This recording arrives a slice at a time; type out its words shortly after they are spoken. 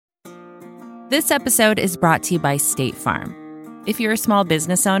This episode is brought to you by State Farm. If you're a small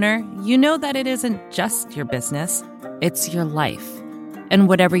business owner, you know that it isn't just your business, it's your life. And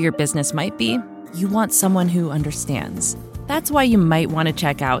whatever your business might be, you want someone who understands. That's why you might want to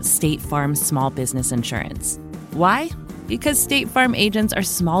check out State Farm Small Business Insurance. Why? Because State Farm agents are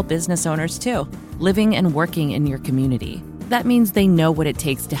small business owners too, living and working in your community. That means they know what it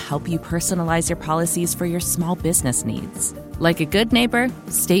takes to help you personalize your policies for your small business needs. Like a good neighbor,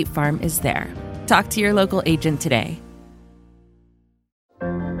 State Farm is there. Talk to your local agent today.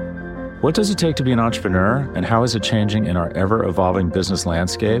 What does it take to be an entrepreneur, and how is it changing in our ever-evolving business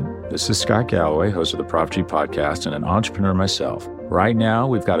landscape? This is Scott Galloway, host of the Prop G podcast and an entrepreneur myself. Right now,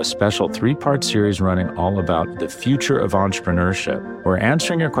 we've got a special 3-part series running all about the future of entrepreneurship. We're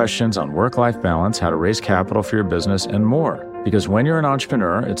answering your questions on work-life balance, how to raise capital for your business, and more. Because when you're an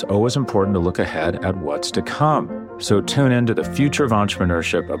entrepreneur, it's always important to look ahead at what's to come. So tune in to the Future of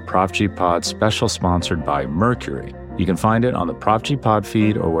Entrepreneurship, a Prop G pod special sponsored by Mercury. You can find it on the Prop G Pod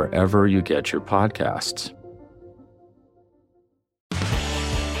feed or wherever you get your podcasts.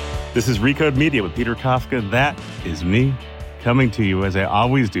 This is Recode Media with Peter Kafka. That is me, coming to you as I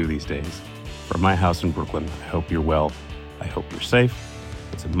always do these days from my house in Brooklyn. I hope you're well. I hope you're safe.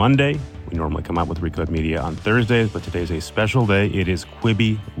 It's a Monday. We normally come out with Recode Media on Thursdays, but today's a special day. It is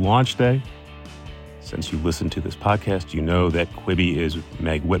Quibi launch day. Since you listen to this podcast, you know that Quibi is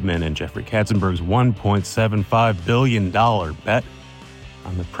Meg Whitman and Jeffrey Katzenberg's $1.75 billion bet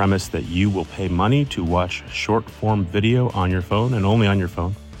on the premise that you will pay money to watch short-form video on your phone and only on your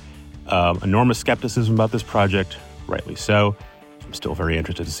phone. Enormous skepticism about this project, rightly so. I'm still very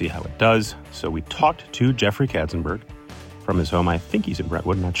interested to see how it does. So we talked to Jeffrey Katzenberg from his home. I think he's in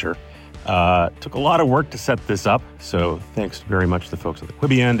Brentwood, not sure. Took a lot of work to set this up, so thanks very much to the folks at the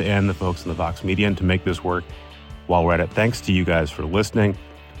Quibi end and the folks in the Vox Media end to make this work. While we're at it, thanks to you guys for listening.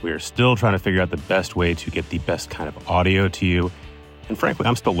 We are still trying to figure out the best way to get the best kind of audio to you. And frankly,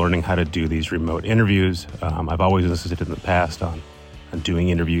 I'm still learning how to do these remote interviews. I've always insisted in the past on doing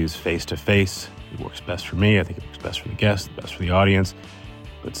interviews face-to-face. It works best for me. I think it works best for the guests, best for the audience.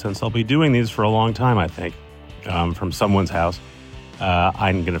 But since I'll be doing these for a long time, I think, from someone's house,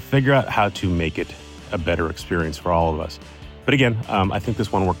 I'm going to figure out how to make it a better experience for all of us. But again, I think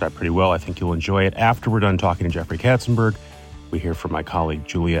this one worked out pretty well. I think you'll enjoy it. After we're done talking to Jeffrey Katzenberg, we hear from my colleague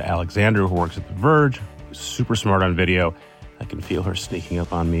Julia Alexander, who works at The Verge, who's super smart on video. I can feel her sneaking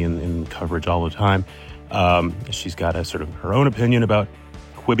up on me in coverage all the time. She's got a sort of her own opinion about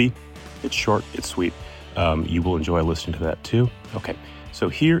Quibi. It's short, it's sweet. You will enjoy listening to that too. Okay, so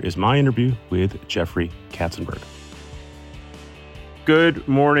here is my interview with Jeffrey Katzenberg. Good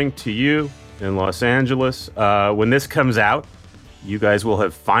morning to you in Los Angeles. When this comes out, you guys will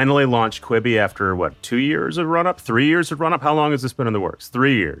have finally launched Quibi after, 2 years of run-up? 3 years of run-up? How long has this been in the works?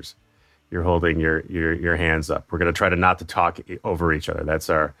 3 years. You're holding your hands up. We're going to try to not to talk over each other.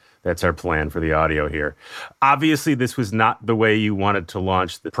 That's our plan for the audio here. Obviously, this was not the way you wanted to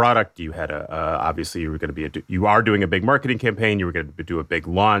launch the product. You had obviously you are doing a big marketing campaign. You were going to do a big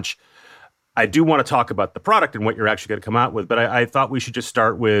launch. I do want to talk about the product and what you're actually going to come out with, but I thought we should just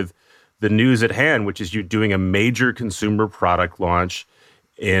start with the news at hand, which is you doing a major consumer product launch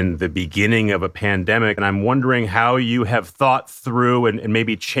in the beginning of a pandemic. And I'm wondering how you have thought through and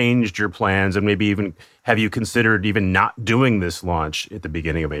maybe changed your plans, and maybe even have you considered even not doing this launch at the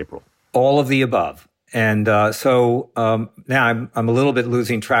beginning of April? All of the above. And so now I'm a little bit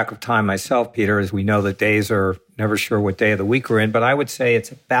losing track of time myself, Peter, as we know that days are never sure what day of the week we're in. But I would say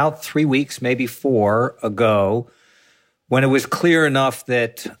it's about 3 weeks, maybe 4 ago, when it was clear enough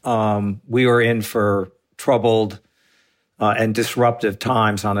that we were in for troubled and disruptive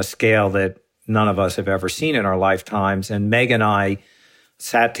times on a scale that none of us have ever seen in our lifetimes. And Meg and I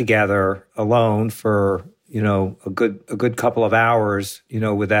sat together alone for, a good couple of hours,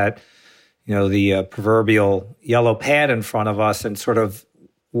 with that, the proverbial yellow pad in front of us, and sort of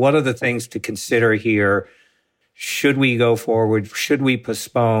what are the things to consider here? Should we go forward? Should we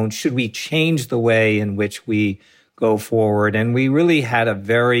postpone? Should we change the way in which we go forward? And we really had a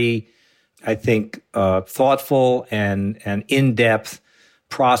very, I think, thoughtful and in-depth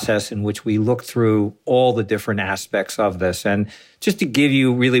process in which we looked through all the different aspects of this. And just to give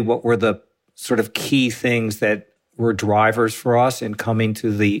you really what were the sort of key things that were drivers for us in coming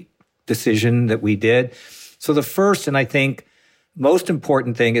to the decision that we did. So the first, and I think most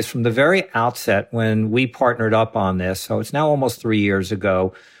important thing, is from the very outset when we partnered up on this, so it's now almost 3 years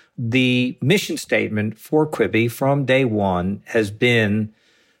ago, the mission statement for Quibi from day one has been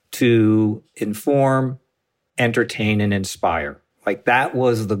to inform, entertain, and inspire. Like that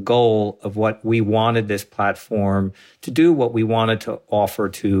was the goal of what we wanted this platform to do, what we wanted to offer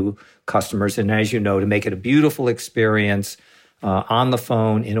to customers. And as you know, to make it a beautiful experience on the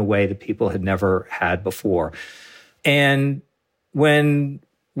phone in a way that people had never had before. And when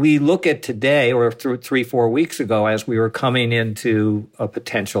we look at today, or through 3-4 weeks ago, as we were coming into a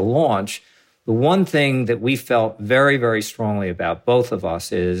potential launch, the one thing that we felt very, very strongly about, both of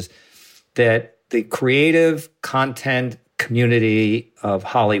us, is that the creative content community of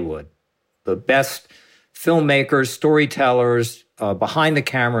Hollywood, the best filmmakers, storytellers, behind the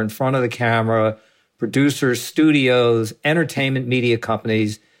camera, in front of the camera, producers, studios, entertainment media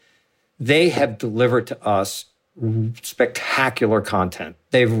companies, they have delivered to us spectacular content.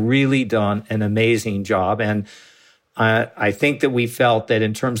 They've really done an amazing job. And I think that we felt that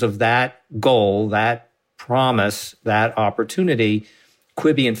in terms of that goal, that promise, that opportunity,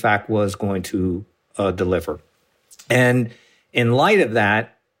 Quibi, in fact, was going to deliver. And in light of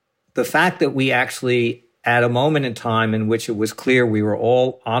that, the fact that we actually, at a moment in time in which it was clear we were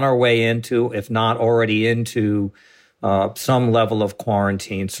all on our way into, if not already into, some level of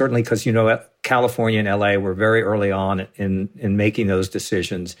quarantine, certainly because, you know, California and LA were very early on in making those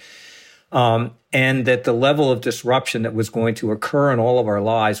decisions. And that the level of disruption that was going to occur in all of our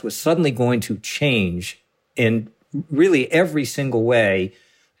lives was suddenly going to change in really every single way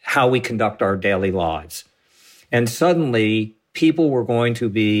how we conduct our daily lives. And suddenly people were going to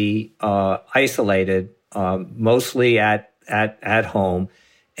be isolated, mostly at home,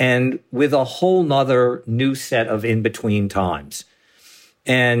 and with a whole nother new set of in-between times.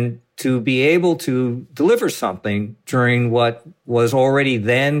 And to be able to deliver something during what was already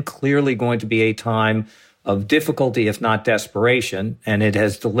then clearly going to be a time of difficulty, if not desperation, and it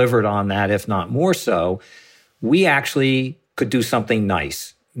has delivered on that, if not more so, we actually could do something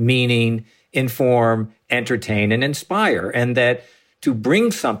nice, meaning inform, entertain, and inspire. And that to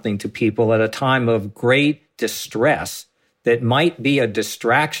bring something to people at a time of great distress that might be a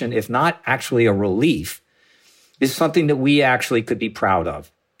distraction, if not actually a relief, is something that we actually could be proud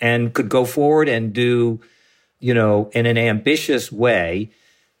of and could go forward and do, you know, in an ambitious way,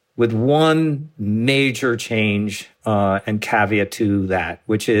 with one major change and caveat to that,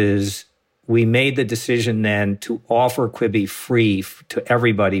 which is we made the decision then to offer Quibi free to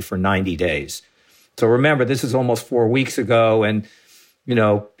everybody for 90 days. So remember, this is almost 4 weeks ago, and, you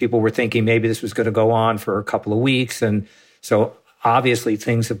know, people were thinking maybe this was going to go on for a couple of weeks. And so obviously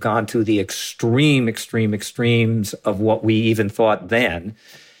things have gone to the extremes of what we even thought then.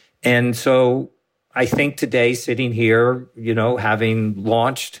 And so I think today, sitting here, you know, having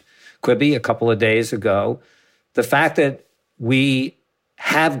launched Quibi a couple of days ago, the fact that we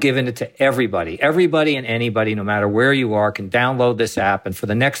have given it to everybody and anybody, no matter where you are, can download this app and for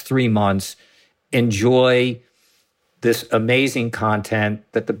the next 3 months, enjoy this amazing content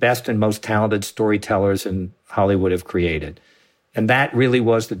that the best and most talented storytellers in Hollywood have created. And that really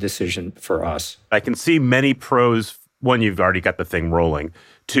was the decision for us. I can see many pros. One, you've already got the thing rolling.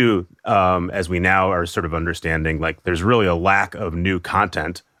 Two, as we now are sort of understanding, like there's really a lack of new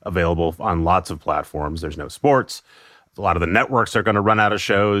content available on lots of platforms. There's no sports. A lot of the networks are going to run out of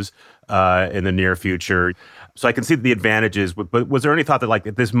shows in the near future. So I can see the advantages. But was there any thought that like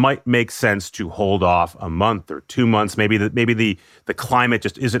this might make sense to hold off a month or 2 months? Maybe the climate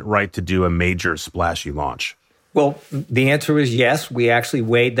just isn't right to do a major splashy launch. Well, the answer is yes. We actually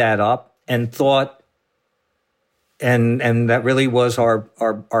weighed that up and thought, and that really was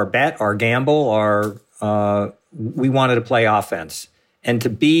our bet, our gamble, we wanted to play offense. And to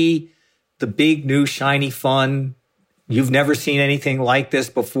be the big, new, shiny, fun, you've never seen anything like this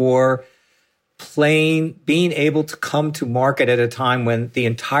before, being able to come to market at a time when the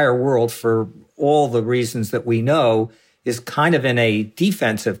entire world, for all the reasons that we know, is kind of in a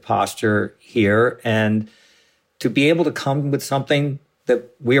defensive posture here. And to be able to come with something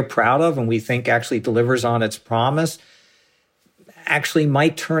that we're proud of and we think actually delivers on its promise actually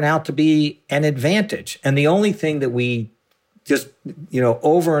might turn out to be an advantage. And the only thing that we just, you know,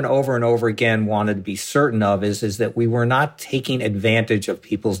 over and over and over again wanted to be certain of is that we were not taking advantage of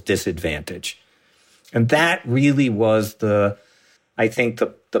people's disadvantage. And that really was I think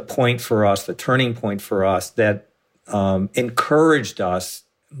the point for us, the turning point for us that encouraged us,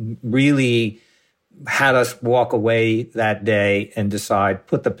 really had us walk away that day and decide,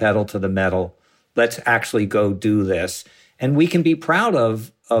 put the pedal to the metal. Let's actually go do this. And we can be proud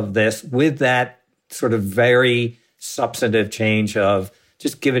of this with that sort of very substantive change of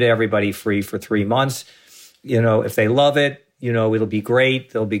just give it to everybody free for 3 months. You know, if they love it, you know, it'll be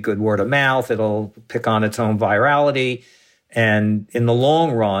great. There'll be good word of mouth. It'll pick on its own virality. And in the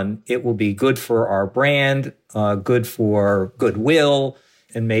long run, it will be good for our brand, good for goodwill,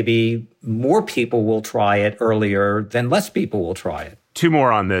 and maybe more people will try it earlier than less people will try it. Two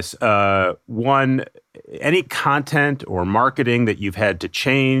more on this. One, any content or marketing that you've had to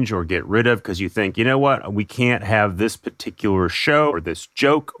change or get rid of because you think, you know what, we can't have this particular show or this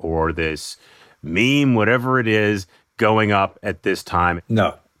joke or this meme, whatever it is, going up at this time?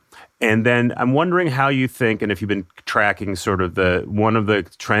 No. And then I'm wondering how you think, and if you've been tracking sort of one of the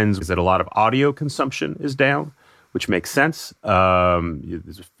trends is that a lot of audio consumption is down, which makes sense.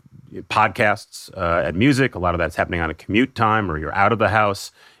 Podcasts and music, a lot of that's happening on a commute time or you're out of the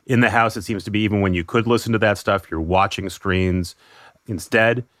house. In the house, it seems to be even when you could listen to that stuff, you're watching screens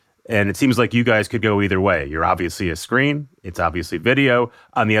instead. And it seems like you guys could go either way. You're obviously a screen. It's obviously video.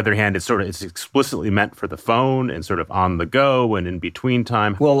 On the other hand, it's explicitly meant for the phone and sort of on the go and in between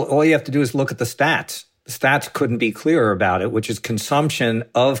time. Well, all you have to do is look at the stats. The stats couldn't be clearer about it, which is consumption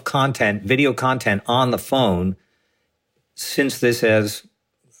of content, video content on the phone since this has,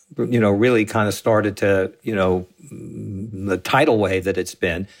 really kind of started to, the tidal wave that it's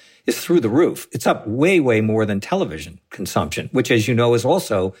been is through the roof. It's up way, way more than television consumption, which, as you know, is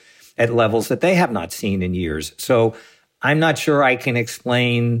also at levels that they have not seen in years. So I'm not sure I can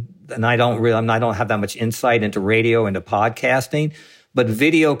explain, and I don't have that much insight into radio, into podcasting, but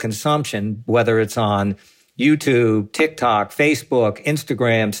video consumption, whether it's on YouTube, TikTok, Facebook,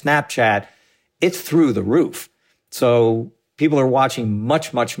 Instagram, Snapchat, it's through the roof. So people are watching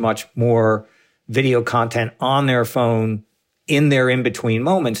much, much, much more video content on their phone in their in-between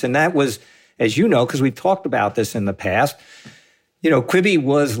moments. And that was, as you know, because we've talked about this in the past, Quibi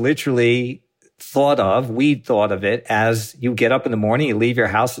was literally we thought of it as you get up in the morning, you leave your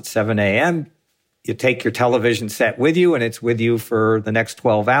house at 7 a.m., you take your television set with you, and it's with you for the next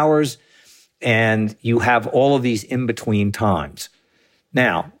 12 hours, and you have all of these in-between times.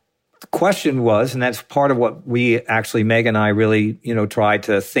 Now, the question was, and that's part of what we actually, Meg and I really, tried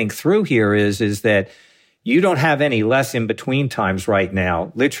to think through here is that you don't have any less in-between times right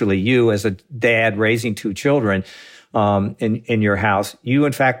now. Literally, you as a dad raising two children in your house, you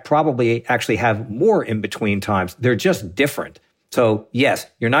in fact probably actually have more in-between times. They're just different. So yes,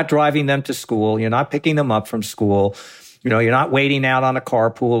 you're not driving them to school. You're not picking them up from school. You're not waiting out on a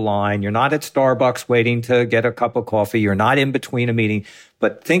carpool line. You're not at Starbucks waiting to get a cup of coffee. You're not in between a meeting.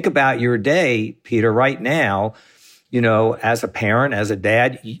 But think about your day, Peter, right now, as a parent, as a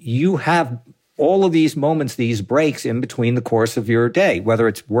dad, you have all of these moments, these breaks in between the course of your day, whether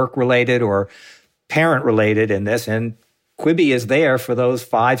it's work-related or parent-related in this. And Quibi is there for those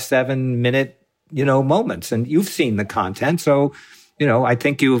 5-7 minute, moments. And you've seen the content. So, I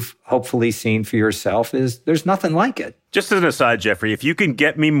think you've hopefully seen for yourself there's nothing like it. Just as an aside, Jeffrey, if you can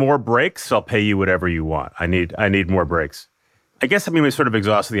get me more breaks, I'll pay you whatever you want. I need more breaks. I guess we sort of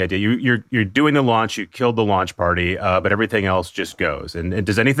exhausted the idea. You're doing the launch, you killed the launch party, but everything else just goes. And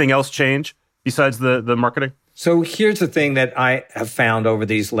does anything else change besides the marketing? So here's the thing that I have found over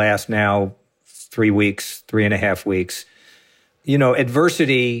these last now 3.5 weeks.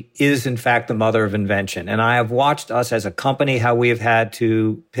 Adversity is in fact the mother of invention. And I have watched us as a company, how we have had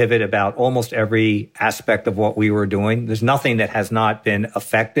to pivot about almost every aspect of what we were doing. There's nothing that has not been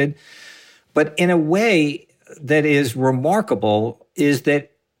affected. But in a way that is remarkable is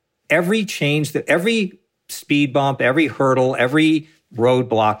that every change, that every speed bump, every hurdle, every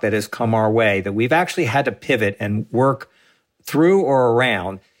roadblock that has come our way, that we've actually had to pivot and work through or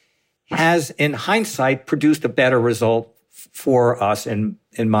around, has in hindsight produced a better result for us, in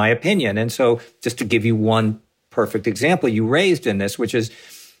my opinion. And so just to give you one perfect example you raised in this, which is,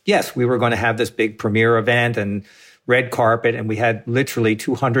 yes, we were going to have this big premiere event and red carpet, and we had literally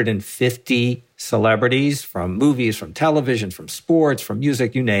 250 celebrities from movies, from television, from sports, from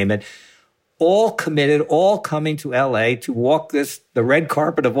music, you name it, all committed, all coming to LA to walk the red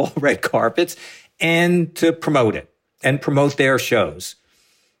carpet of all red carpets and to promote it and promote their shows.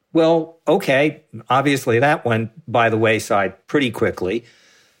 Well, okay, obviously that went by the wayside pretty quickly.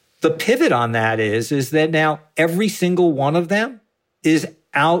 The pivot on that is that now every single one of them is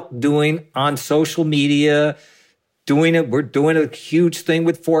out doing on social media, doing it. We're doing a huge thing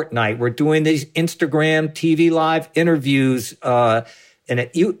with Fortnite. We're doing these Instagram TV live interviews.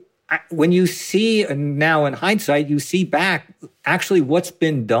 When you see, and now in hindsight, you see back actually what's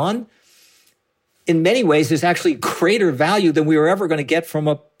been done, in many ways is actually greater value than we were ever going to get from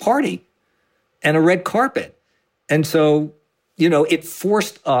a party and a red carpet. And so, it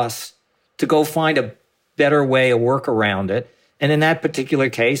forced us to go find a better way, a work around it. And in that particular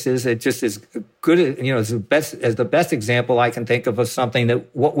case, it just is good, as the best example I can think of something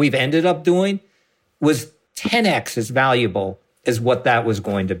that what we've ended up doing was 10x as valuable as what that was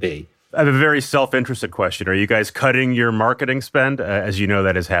going to be. I have a very self-interested question. Are you guys cutting your marketing spend? As you know,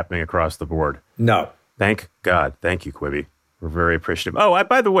 that is happening across the board. No. Thank God. Thank you, Quibi. We're very appreciative. Oh,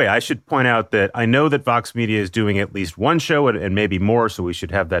 by the way, I should point out that I know that Vox Media is doing at least one show and maybe more, so we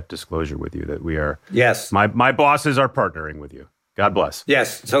should have that disclosure with you that we are. Yes. My bosses are partnering with you. God bless.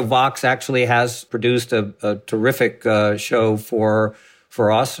 Yes. So Vox actually has produced a terrific show for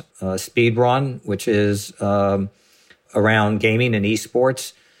us, Speed Run, which is around gaming and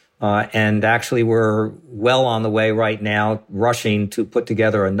esports. And actually, we're well on the way right now, rushing to put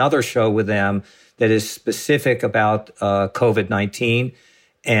together another show with them that is specific about COVID-19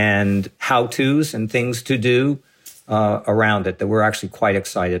 and how-tos and things to do around it that we're actually quite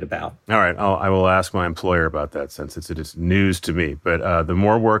excited about. All right. I will ask my employer about that since it is news to me. But the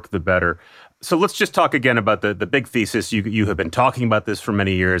more work, the better. So let's just talk again about the big thesis. You have been talking about this for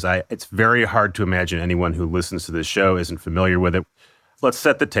many years. It's very hard to imagine anyone who listens to this show isn't familiar with it. Let's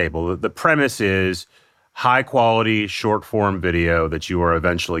set the table. The premise is high-quality, short-form video that you are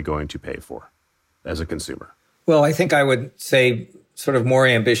eventually going to pay for as a consumer. Well, I think I would say sort of more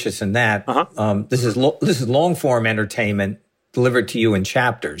ambitious than that. This is long-form entertainment delivered to you in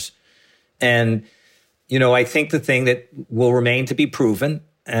chapters. And, I think the thing that will remain to be proven,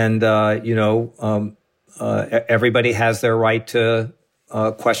 and, everybody has their right to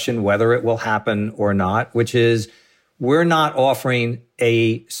question whether it will happen or not, which is we're not offering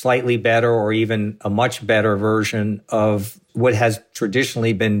a slightly better or even a much better version of what has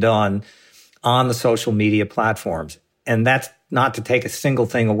traditionally been done on the social media platforms. And that's not to take a single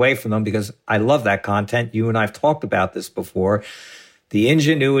thing away from them, because I love that content. You and I have talked about this before. The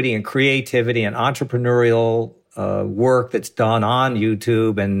ingenuity and creativity and entrepreneurial work that's done on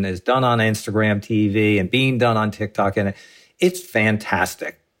YouTube and is done on Instagram TV and being done on TikTok, and it's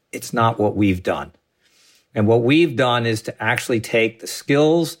fantastic. It's not what we've done. And what we've done is to actually take the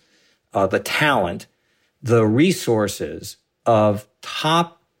skills, the talent, the resources of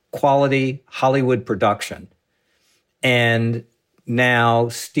top quality Hollywood production and now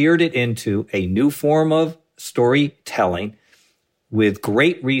steered it into a new form of storytelling with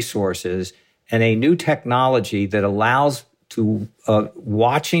great resources and a new technology that allows to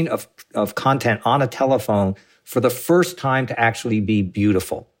watching of content on a telephone for the first time to actually be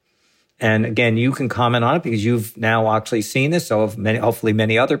beautiful. And again, you can comment on it because you've now actually seen this. So have hopefully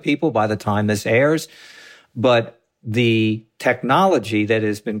many other people by the time this airs. But the technology that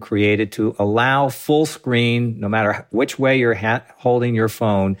has been created to allow full screen, no matter which way you're holding your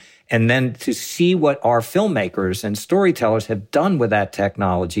phone, and then to see what our filmmakers and storytellers have done with that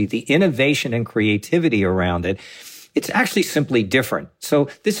technology, the innovation and creativity around it, it's actually simply different. So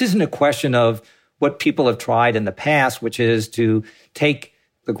this isn't a question of what people have tried in the past, which is to take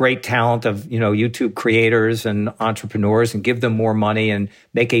the great talent of, YouTube creators and entrepreneurs and give them more money and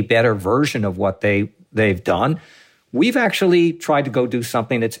make a better version of what they've done. We've actually tried to go do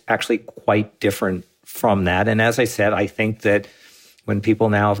something that's actually quite different from that. And as I said, I think that when people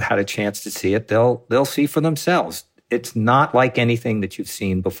now have had a chance to see it, they'll see for themselves. It's not like anything that you've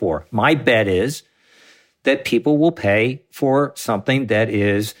seen before. My bet is that people will pay for something that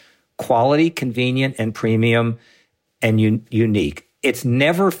is quality, convenient, and premium and unique. It's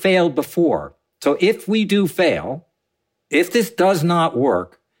never failed before. So if we do fail, if this does not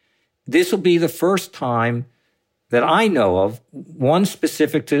work, this will be the first time that I know of, one,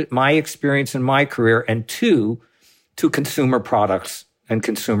 specific to my experience in my career, and two, to consumer products and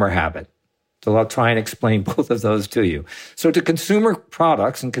consumer habit. So I'll try and explain both of those to you. So to consumer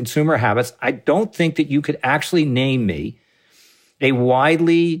products and consumer habits, I don't think that you could actually name me a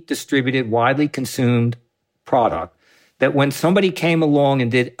widely distributed, widely consumed product that when somebody came along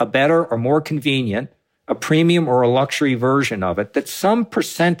and did a better or more convenient, a premium or a luxury version of it, that some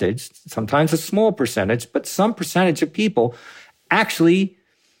percentage, sometimes a small percentage, but some percentage of people actually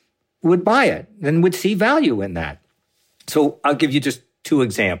would buy it and would see value in that. So I'll give you just two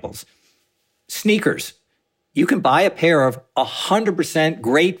examples. Sneakers. You can buy a pair of 100%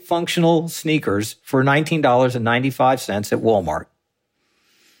 great functional sneakers for $19.95 at Walmart.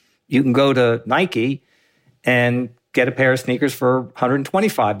 You can go to Nike and get a pair of sneakers for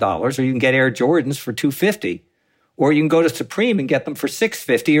 $125, or you can get Air Jordans for $250, or you can go to Supreme and get them for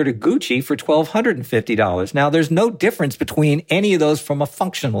 $650, or to Gucci for $1,250. Now, there's no difference between any of those from a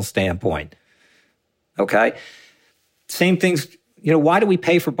functional standpoint. Okay? Same things, why do we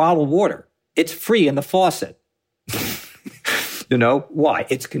pay for bottled water? It's free in the faucet. Why?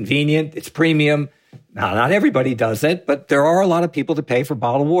 It's convenient, it's premium. Now, not everybody does it, but there are a lot of people that pay for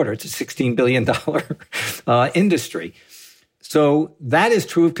bottled water. It's a $16 billion industry. So that is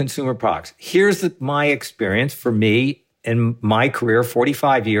true of consumer products. Here's my experience for me in my career,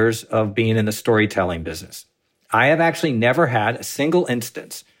 45 years of being in the storytelling business. I have actually never had a single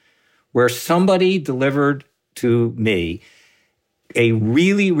instance where somebody delivered to me a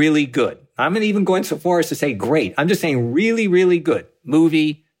really, really good, I'm not even going so far as to say great, I'm just saying really, really good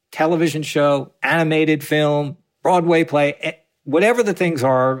movie, television show, animated film, Broadway play, whatever the things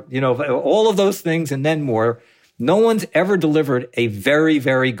are, all of those things and then more. No one's ever delivered a very,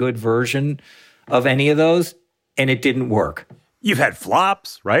 very good version of any of those, and it didn't work. You've had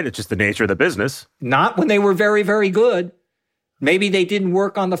flops, right? It's just the nature of the business. Not when they were very, very good. Maybe they didn't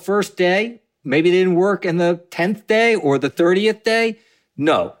work on the first day. Maybe they didn't work in the 10th day or the 30th day.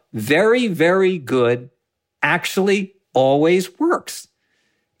 No, very, very good actually always works.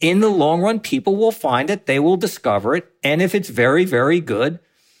 In the long run, people will find it. They will discover it. And if it's very, very good,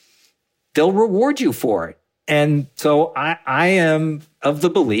 they'll reward you for it. And so I am of the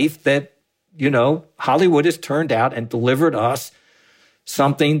belief that, Hollywood has turned out and delivered us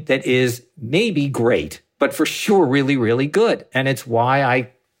something that is maybe great, but for sure really, really good. And it's why I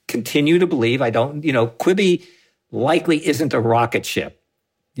continue to believe Quibi likely isn't a rocket ship.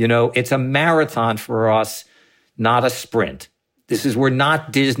 It's a marathon for us, not a sprint. We're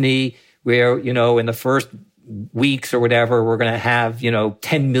not Disney where, in the first weeks or whatever, we're going to have,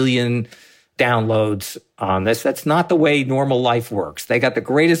 10 million downloads on this. That's not the way normal life works. They got the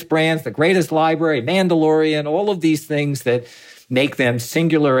greatest brands, the greatest library, Mandalorian, all of these things that make them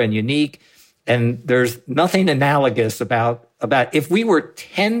singular and unique. And there's nothing analogous about if we were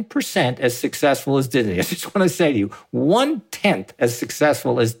 10% as successful as Disney. I just want to say to you, 1/10 as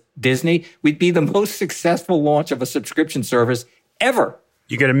successful as Disney, we'd be the most successful launch of a subscription service ever.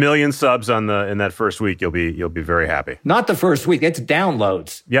 You get 1 million subs in that first week, you'll be very happy. Not the first week. It's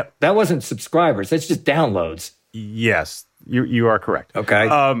downloads. Yep. That wasn't subscribers. That's just downloads. Yes, you are correct. Okay.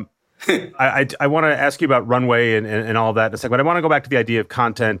 I want to ask you about Runway and all of that in a second, but I want to go back to the idea of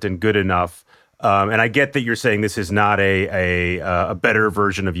content and good enough. And I get that you're saying this is not a better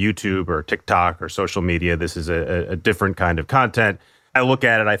version of YouTube or TikTok or social media. This is a different kind of content. I look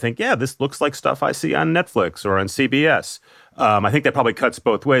at it, I think, yeah, this looks like stuff I see on Netflix or on CBS. I think that probably cuts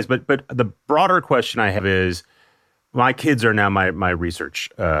both ways. But the broader question I have is, my kids are now my research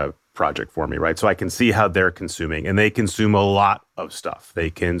project for me, right? So I can see how they're consuming, and they consume a lot of stuff. They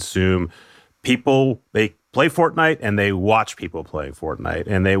consume people, they play Fortnite, and they watch people playing Fortnite,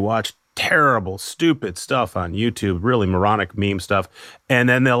 and they watch terrible, stupid stuff on YouTube, really moronic meme stuff. And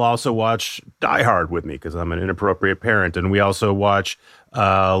then they'll also watch Die Hard with me because I'm an inappropriate parent. And we also watch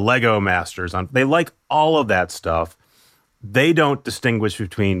Lego Masters. They like all of that stuff. They don't distinguish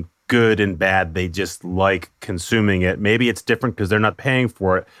between good and bad. They just like consuming it. Maybe it's different because they're not paying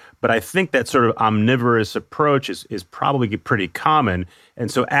for it. But I think that sort of omnivorous approach is probably pretty common. And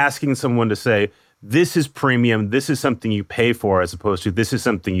so asking someone to say, this is premium, this is something you pay for, as opposed to this is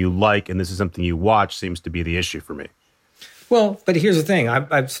something you like and this is something you watch, seems to be the issue for me. Well, but here's the thing.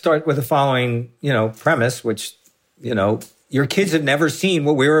 I start with the following, premise, which, your kids have never seen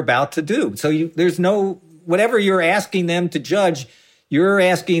what we're about to do. So there's no, whatever you're asking them to judge, you're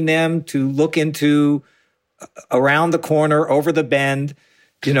asking them to look into around the corner, over the bend,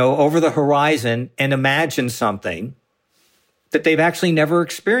 over the horizon and imagine something that they've actually never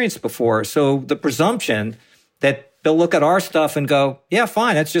experienced before. So the presumption that they'll look at our stuff and go, yeah,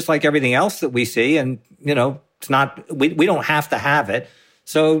 fine, that's just like everything else that we see. And, it's not, we don't have to have it.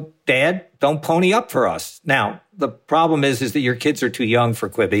 So Dad, don't pony up for us. Now, the problem is that your kids are too young for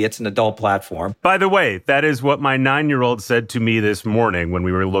Quibi. It's an adult platform. By the way, that is what my 9-year-old said to me this morning when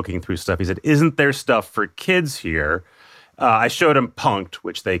we were looking through stuff. He said, isn't there stuff for kids here? I showed him Punk'd,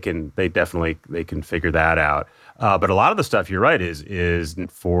 which they can figure that out. But a lot of the stuff, you're right, is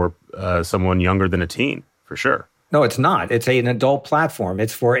for someone younger than a teen, for sure. No, it's not. It's an adult platform.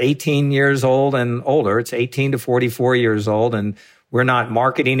 It's for 18 years old and older. It's 18 to 44 years old. And we're not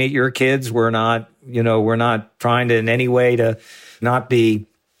marketing at your kids. We're not trying to in any way to not be,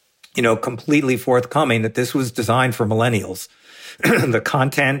 completely forthcoming that this was designed for millennials. The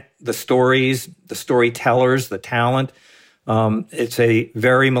content, the stories, the storytellers, the talent. It's a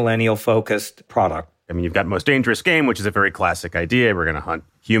very millennial-focused product. I mean, you've got Most Dangerous Game, which is a very classic idea. We're going to hunt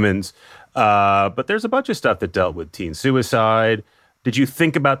humans. But there's a bunch of stuff that dealt with teen suicide. Did you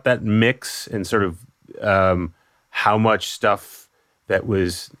think about that mix and sort of how much stuff that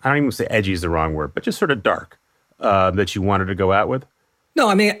was, I don't even say edgy is the wrong word, but just sort of dark that you wanted to go out with? No,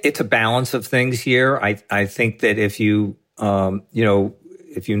 I mean, it's a balance of things here. I think that if you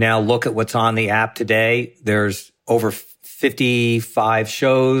now look at what's on the app today, there's over 55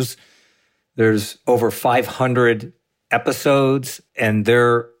 shows. There's over 500 episodes, and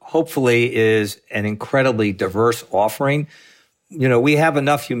there hopefully is an incredibly diverse offering. We have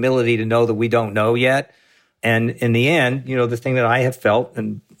enough humility to know that we don't know yet. And in the end, the thing that I have felt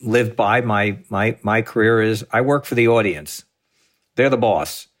and lived by my career is I work for the audience. They're the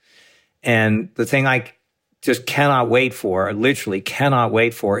boss. And the thing I just cannot wait for, I literally cannot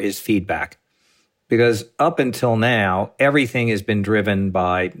wait for, is feedback. Because up until now, everything has been driven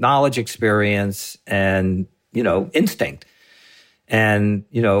by knowledge, experience, and, instinct. And,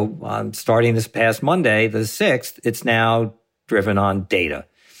 starting this past Monday, the 6th, it's now driven on data.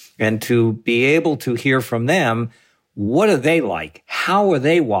 And to be able to hear from them, what are they like? How are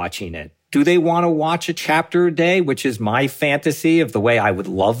they watching it? Do they want to watch a chapter a day, which is my fantasy of the way I would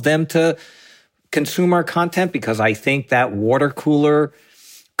love them to consume our content? Because I think that water cooler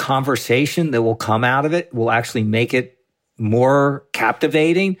conversation that will come out of it will actually make it more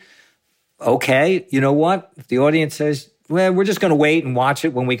captivating. Okay, you know what? If the audience says, well, we're just going to wait and watch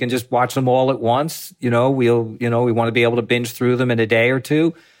it when we can just watch them all at once, we want to be able to binge through them in a day or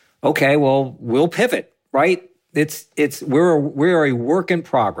two. Okay, well, we'll pivot, right? We're a work in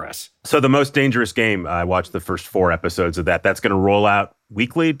progress. So The Most Dangerous Game, I watched the first 4 episodes of that. That's going to roll out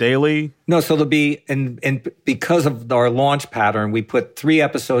weekly, daily? No, so there'll be, and because of our launch pattern, we put 3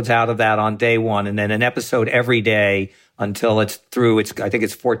 episodes out of that on day 1, and then an episode every day until it's through. I think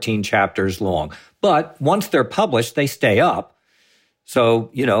it's 14 chapters long. But once they're published, they stay up. So,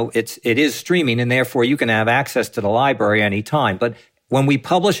 it is streaming, and therefore you can have access to the library anytime. But when we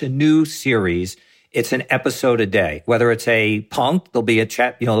publish a new series, it's an episode a day. Whether it's a punked, there'll be a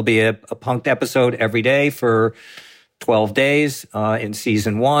punked episode every day for 12 days in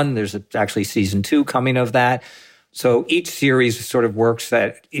season 1. There's actually season 2 coming of that. So each series sort of works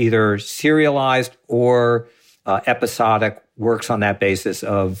that either serialized or episodic, works on that basis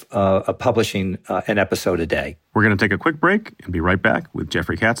of publishing an episode a day. We're going to take a quick break and be right back with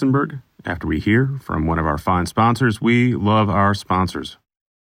Jeffrey Katzenberg after we hear from one of our fine sponsors. We love our sponsors.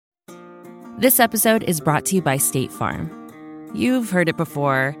 This episode is brought to you by State Farm. You've heard it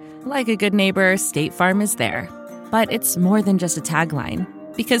before. Like a good neighbor, State Farm is there. But it's more than just a tagline,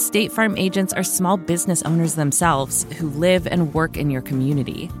 because State Farm agents are small business owners themselves who live and work in your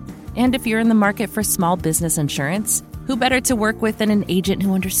community. And if you're in the market for small business insurance, who better to work with than an agent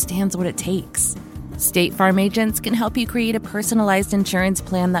who understands what it takes? State Farm agents can help you create a personalized insurance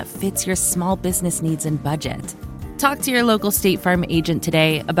plan that fits your small business needs and budget. Talk to your local State Farm agent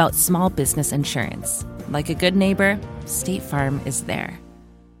today about small business insurance. Like a good neighbor, State Farm is there.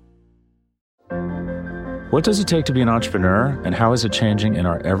 What does it take to be an entrepreneur, and how is it changing in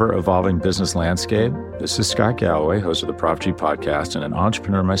our ever-evolving business landscape? This is Scott Galloway, host of the Prop G podcast and an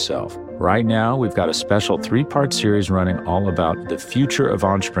entrepreneur myself. Right now, we've got a special 3-part series running all about the future of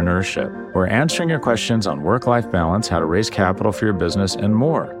entrepreneurship. We're answering your questions on work-life balance, how to raise capital for your business, and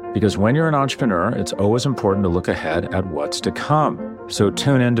more. Because when you're an entrepreneur, it's always important to look ahead at what's to come. So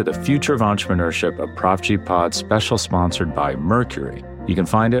tune in to the Future of Entrepreneurship, a Prop G Pod special sponsored by Mercury. You can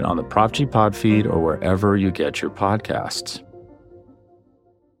find it on the Prop G Pod feed or wherever you get your podcasts.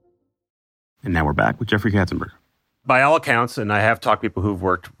 And now we're back with Jeffrey Katzenberg. By all accounts, and I have talked to people who've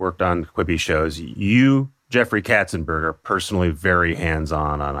worked on Quibi shows, you, Jeffrey Katzenberg, are personally very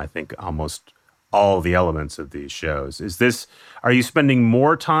hands-on on, I think, almost all the elements of these shows. Are you spending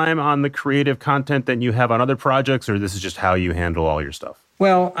more time on the creative content than you have on other projects, or this is just how you handle all your stuff?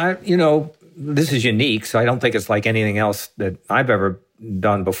 Well, this is unique, so I don't think it's like anything else that I've ever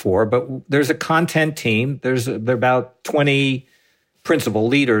done before, but there's a content team. There are about 20 principal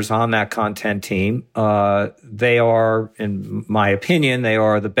leaders on that content team. They are, in my opinion, they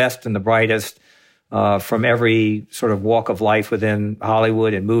are the best and the brightest from every sort of walk of life within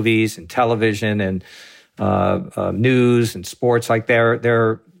Hollywood and movies and television and news and sports. Like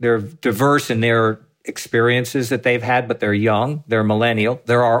they're diverse in their experiences that they've had, but they're young, they're millennial,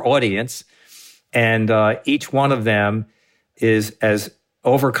 they're our audience, and each one of them is as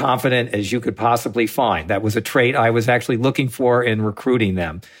overconfident as you could possibly find. That was a trait I was actually looking for in recruiting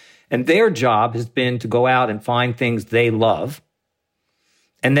them. And their job has been to go out and find things they love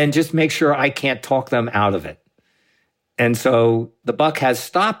and then just make sure I can't talk them out of it. And so the buck has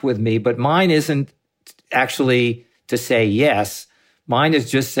stopped with me, but mine isn't actually to say yes. Mine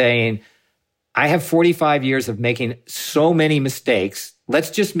is just saying, I have 45 years of making so many mistakes. Let's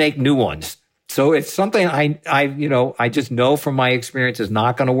just make new ones. So if something I just know from my experience is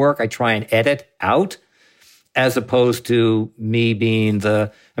not going to work, I try and edit out, as opposed to me being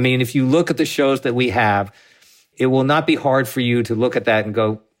if you look at the shows that we have, it will not be hard for you to look at that and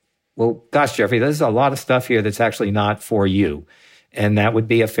go, well, gosh, Jeffrey, there's a lot of stuff here that's actually not for you. And that would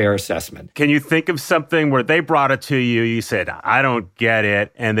be a fair assessment. Can you think of something where they brought it to you, you said, I don't get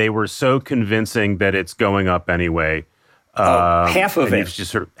it, and they were so convincing that it's going up anyway? Half of it.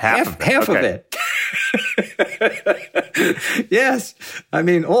 Just sort of half of it. Yes. I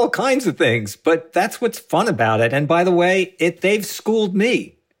mean, all kinds of things. But that's what's fun about it. And by the way, they've schooled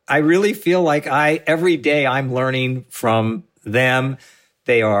me. I really feel like every day I'm learning from them.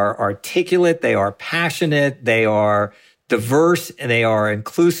 They are articulate. They are passionate. They are diverse, and they are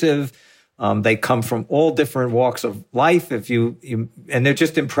inclusive. They come from all different walks of life. And they're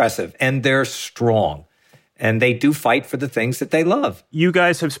just impressive, and they're strong, and they do fight for the things that they love. You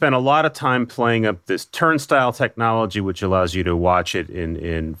guys have spent a lot of time playing up this turnstile technology, which allows you to watch it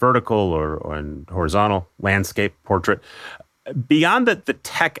in vertical or in horizontal landscape portrait. Beyond the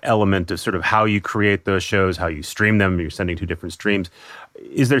tech element of sort of how you create those shows, how you stream them, you're sending 2 different streams,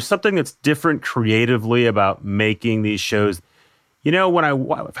 is there something that's different creatively about making these shows? You know,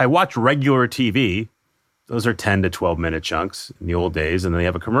 if I watch regular TV, those are 10 to 12 minute chunks in the old days, and then they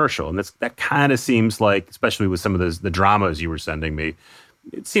have a commercial. And that kind of seems like, especially with some of the dramas you were sending me,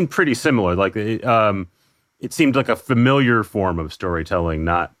 it seemed pretty similar. Like it seemed like a familiar form of storytelling,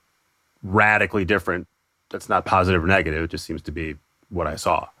 not radically different. That's not positive or negative. It just seems to be what I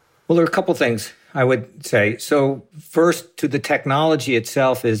saw. Well, there are a couple things I would say. So first, to the technology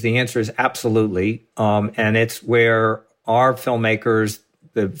itself, the answer is absolutely. And it's where our filmmakers,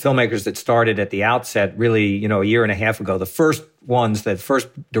 the filmmakers that started at the outset, really, a year and a half ago, the first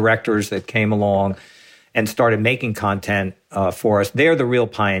directors that came along and started making content for us, they're the real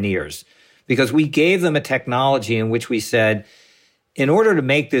pioneers. Because we gave them a technology in which we said, in order to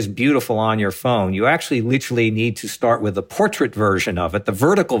make this beautiful on your phone, you actually literally need to start with the portrait version of it, the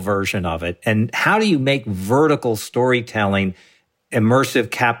vertical version of it. And how do you make vertical storytelling immersive,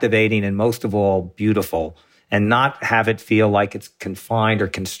 captivating, and most of all, beautiful, and not have it feel like it's confined or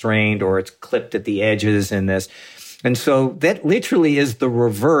constrained or it's clipped at the edges in this? And so that literally is the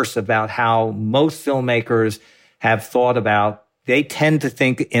reverse about how most filmmakers have thought about. They tend to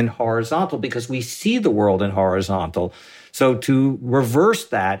think in horizontal because we see the world in horizontal. So to reverse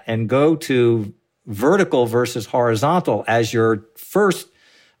that and go to vertical versus horizontal as your first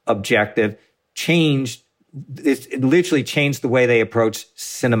objective it literally changed the way they approach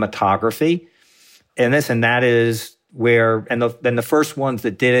cinematography. And that is where, then the first ones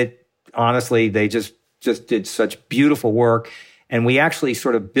that did it, honestly, they just did such beautiful work. And we actually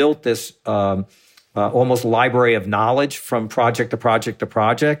sort of built this almost library of knowledge from project to project to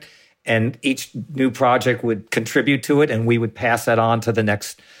project. And each new project would contribute to it, and we would pass that on to the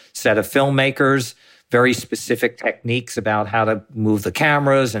next set of filmmakers, very specific techniques about how to move the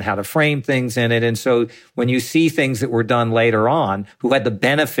cameras and how to frame things in it. And so when you see things that were done later on, who had the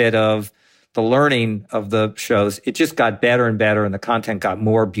benefit of the learning of the shows, it just got better and better, and the content got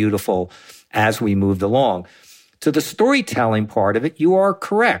more beautiful as we moved along. To the storytelling part of it, you are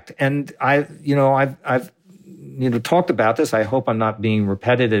correct. And I've talked about this. I hope I'm not being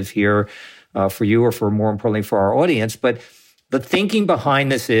repetitive here for you or for more importantly for our audience. But the thinking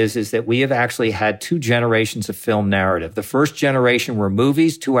behind this is that we have actually had 2 generations of film narrative. The first generation were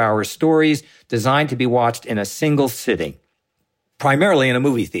movies, 2-hour stories designed to be watched in a single sitting, primarily in a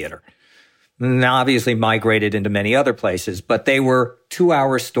movie theater. Now, obviously migrated into many other places, but they were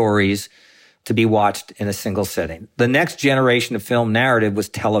 2-hour stories to be watched in a single sitting. The next generation of film narrative was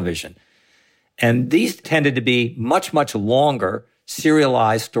television. And these tended to be much, much longer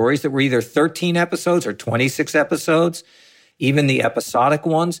serialized stories that were either 13 episodes or 26 episodes, even the episodic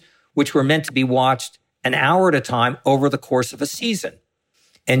ones, which were meant to be watched an hour at a time over the course of a season.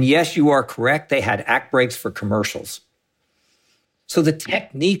 And yes, you are correct. They had act breaks for commercials. So the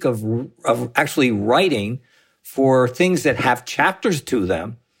technique of actually writing for things that have chapters to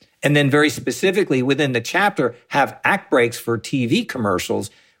them, and then very specifically within the chapter have act breaks for TV commercials,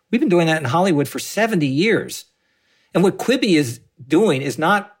 we've been doing that in Hollywood for 70 years. And what Quibi is doing is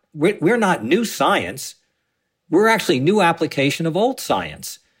we're not new science. We're actually new application of old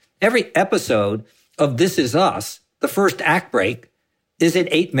science. Every episode of This Is Us, the first act break, is at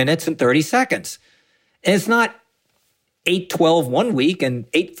 8 minutes and 30 seconds. And it's not 8:12 one week and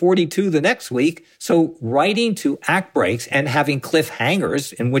 8:42 the next week. So writing to act breaks and having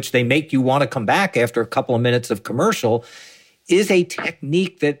cliffhangers in which they make you want to come back after a couple of minutes of commercial is a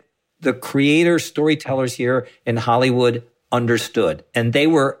technique that the creators, storytellers here in Hollywood understood. And they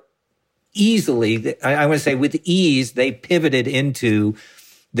were easily, I want to say with ease, they pivoted into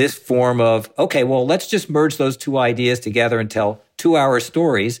this form of, okay, well, let's just merge those 2 ideas together and tell 2-hour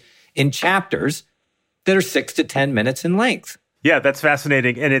stories in chapters that are 6 to 10 minutes in length. Yeah, that's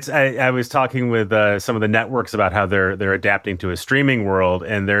fascinating. And I was talking with some of the networks about how they're adapting to a streaming world,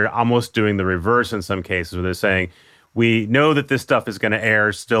 and they're almost doing the reverse in some cases where they're saying, we know that this stuff is going to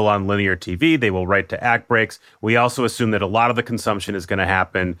air still on linear TV. They will write to act breaks. We also assume that a lot of the consumption is going to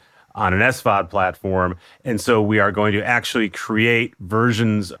happen on an SVOD platform. And so we are going to actually create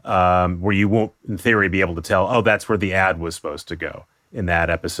versions where you won't, in theory, be able to tell, oh, that's where the ad was supposed to go in that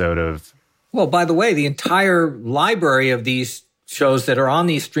episode of... Well, by the way, the entire library of these shows that are on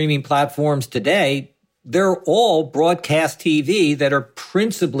these streaming platforms today, they're all broadcast TV that are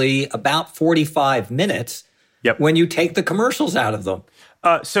principally about 45 minutes when you take the commercials out of them.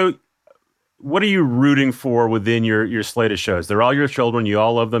 So what are you rooting for within your slate of shows? They're all your children. You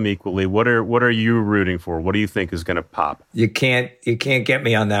all love them equally. What are you rooting for? What do you think is going to pop? You can't get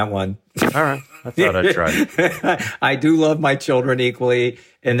me on that one. All right. I thought I'd try. I do love my children equally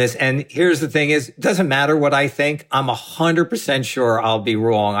in this. And here's the thing is, it doesn't matter what I think. I'm 100% sure I'll be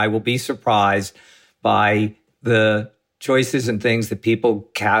wrong. I will be surprised by the choices and things that people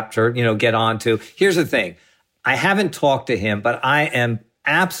capture, get onto. Here's the thing. I haven't talked to him, but I am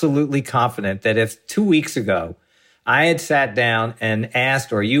absolutely confident that if 2 weeks ago I had sat down and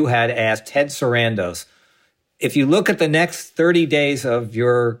asked, or you had asked Ted Sarandos, if you look at the next 30 days of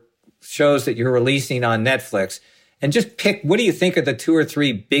your shows that you're releasing on Netflix and just pick, what do you think are the 2 or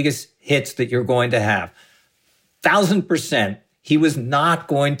 3 biggest hits that you're going to have? 1,000%, he was not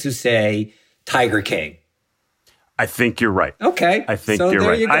going to say Tiger King. I think you're right. Okay. I think you're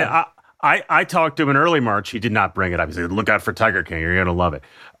right. I talked to him in early March. He did not bring it up. He said, look out for Tiger King. You're going to love it.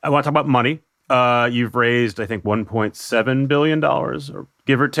 I want to talk about money. You've raised, I think, $1.7 billion, or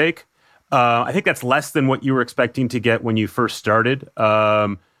give or take. I think that's less than what you were expecting to get when you first started.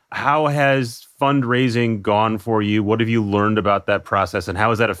 How has fundraising gone for you? What have you learned about that process, and how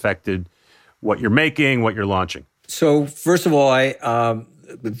has that affected what you're making, what you're launching? So first of all, I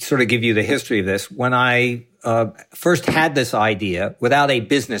would sort of give you the history of this. When I first had this idea without a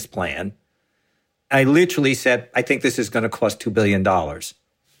business plan, I literally said, I think this is going to cost $2 billion.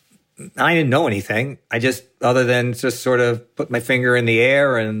 I didn't know anything. I just, other than just sort of put my finger in the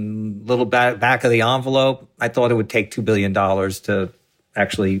air and little back of the envelope, I thought it would take $2 billion to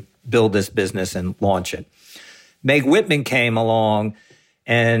actually build this business and launch it. Meg Whitman came along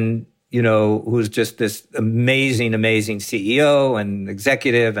and, who's just this amazing, amazing CEO and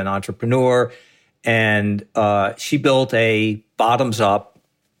executive and entrepreneur. And she built a bottoms-up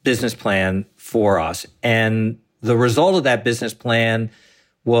business plan for us. And the result of that business plan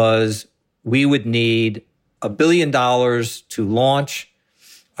was we would need $1 billion to launch,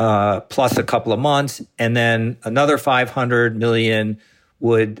 plus a couple of months, and then another $500 million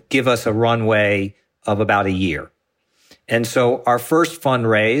would give us a runway of about a year. And so our first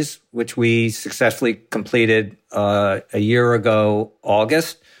fundraise, which we successfully completed a year ago,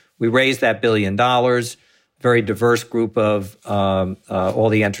 August, we raised that $1 billion, very diverse group of all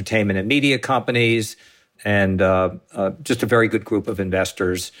the entertainment and media companies, and just a very good group of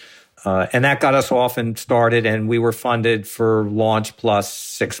investors. And that got us off and started, and we were funded for launch plus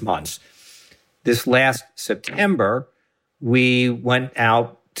 6 months. This last September, we went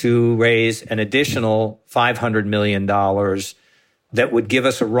out to raise an additional $500 million that would give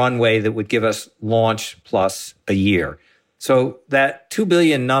us a runway that would give us launch plus a year. So that $2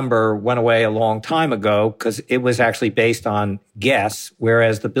 billion number went away a long time ago because it was actually based on guess,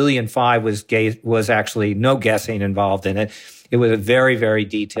 whereas the $1.5 billion was actually no guessing involved in it. It was a very, very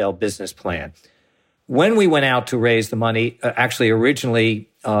detailed business plan. When we went out to raise the money, actually originally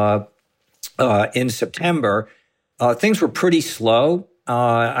in September, things were pretty slow.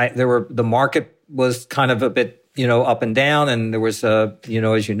 The market was kind of a bit, up and down, and there was there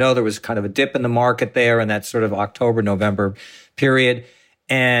was kind of a dip in the market there in that sort of October, November period.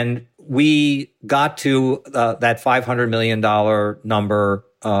 And we got to that $500 million number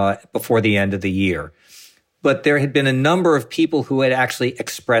before the end of the year. But there had been a number of people who had actually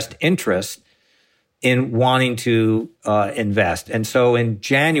expressed interest in wanting to invest. And so in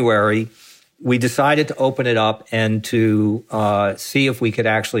January, we decided to open it up and to see if we could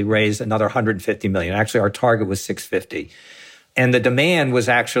actually raise another $150 million. Actually, our target was $650. And the demand was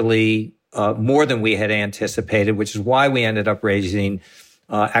actually more than we had anticipated, which is why we ended up raising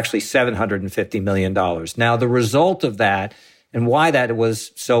actually $750 million. Now, the result of that and why that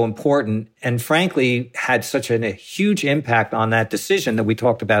was so important and frankly had such a huge impact on that decision that we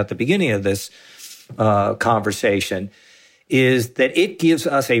talked about at the beginning of this conversation is that it gives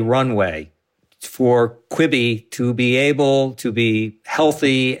us a runway for Quibi to be able to be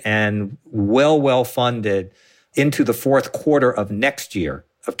healthy and well funded into the fourth quarter of next year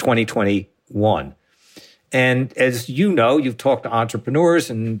of 2021. And as you know, you've talked to entrepreneurs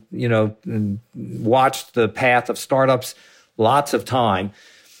and watched the path of startups lots of time.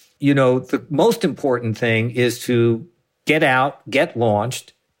 The most important thing is to get out, get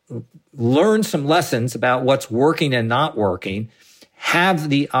launched, learn some lessons about what's working and not working, have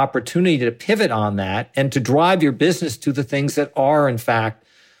the opportunity to pivot on that and to drive your business to the things that are, in fact,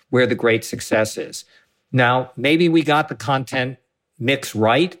 where the great success is. Now, maybe we got the content mix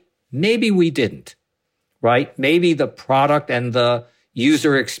right. Maybe we didn't, right? Maybe the product and the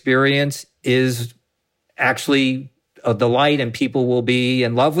user experience is actually a delight and people will be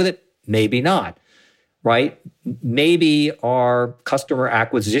in love with it. Maybe not, right? Maybe our customer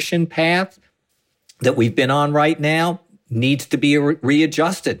acquisition path that we've been on right now needs to be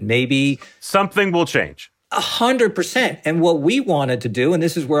readjusted. Maybe something will change. 100%. And what we wanted to do, and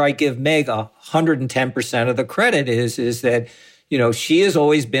this is where I give Meg 110% of the credit, is that, she has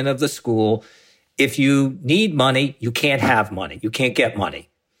always been of the school, if you need money, you can't have money. You can't get money.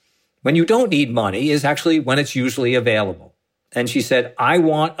 When you don't need money is actually when it's usually available. And she said, I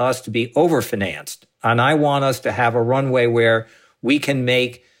want us to be overfinanced, and I want us to have a runway where we can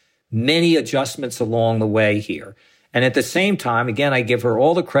make many adjustments along the way here. And at the same time, again, I give her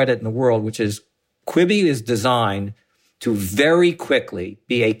all the credit in the world, which is Quibi is designed to very quickly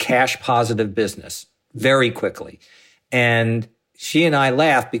be a cash positive business, very quickly. And she and I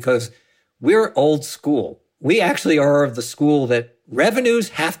laugh because we're old school. We actually are of the school that revenues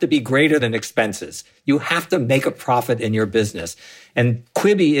have to be greater than expenses. You have to make a profit in your business. And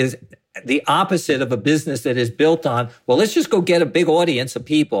Quibi is the opposite of a business that is built on, well, let's just go get a big audience of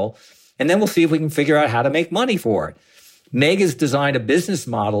people, and then we'll see if we can figure out how to make money for it. Meg has designed a business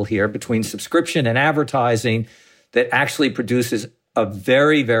model here between subscription and advertising that actually produces a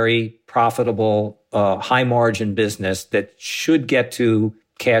very, very profitable, high margin business that should get to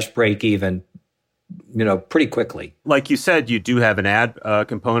cash break even, pretty quickly. Like you said, you do have an ad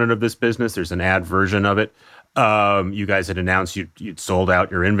component of this business. There's an ad version of it. You guys had announced you'd sold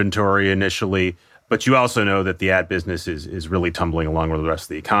out your inventory initially, but you also know that the ad business is really tumbling along with the rest of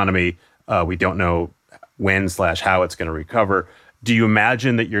the economy. We don't know when/how it's going to recover. Do you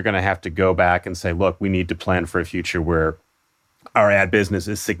imagine that you're going to have to go back and say, look, we need to plan for a future where our ad business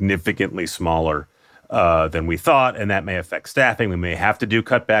is significantly smaller than we thought, and that may affect staffing. We may have to do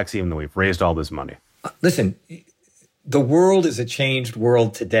cutbacks even though we've raised all this money. Listen, the world is a changed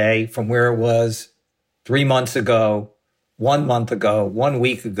world today from where it was 3 months ago, 1 month ago, 1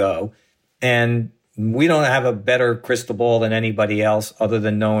 week ago. And we don't have a better crystal ball than anybody else other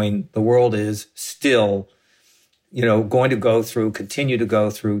than knowing the world is still, going to continue to go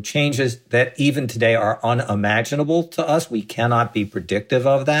through changes that even today are unimaginable to us. We cannot be predictive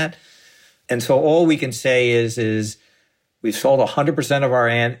of that. And so all we can say is we've sold 100% of our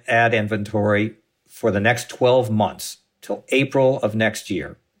ad inventory for the next 12 months till April of next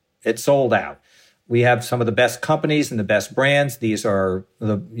year. It's sold out. We have some of the best companies and the best brands. These are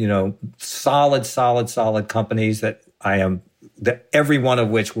the, solid companies that every one of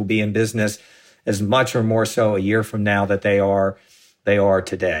which will be in business as much or more so a year from now that they are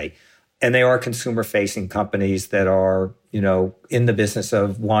today. And they are consumer facing companies that are, in the business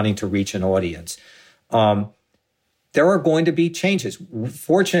of wanting to reach an audience. There are going to be changes.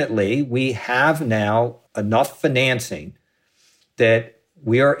 Fortunately, we have now enough financing that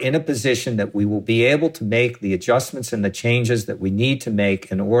we are in a position that we will be able to make the adjustments and the changes that we need to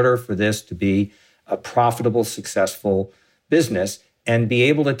make in order for this to be a profitable, successful business and be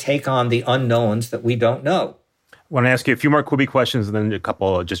able to take on the unknowns that we don't know. I want to ask you a few more Quibi questions and then a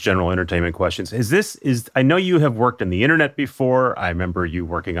couple of just general entertainment questions. I know you have worked in the internet before. I remember you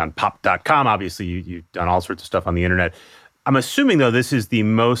working on pop.com. Obviously, you've done all sorts of stuff on the internet. I'm assuming, though, this is the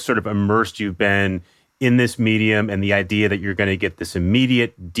most sort of immersed you've been in this medium and the idea that you're going to get this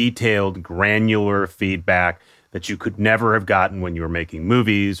immediate, detailed, granular feedback that you could never have gotten when you were making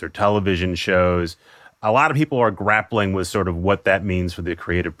movies or television shows. A lot of people are grappling with sort of what that means for the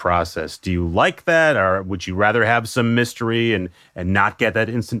creative process. Do you like that, or would you rather have some mystery and not get that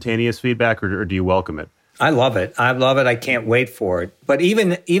instantaneous feedback, or do you welcome it? I love it. I can't wait for it. But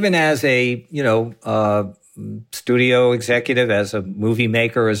even as a studio executive, as a movie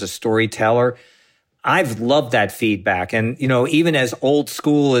maker, as a storyteller, I've loved that feedback. And even as old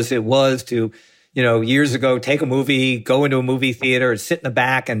school as it was to years ago, take a movie, go into a movie theater, sit in the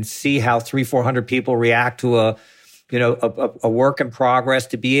back and see how 300-400 people react to a work in progress,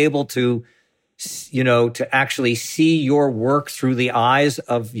 to be able to, to actually see your work through the eyes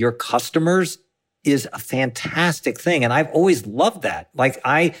of your customers is a fantastic thing. And I've always loved that. Like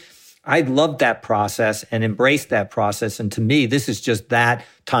I loved that process and embraced that process. And to me, this is just that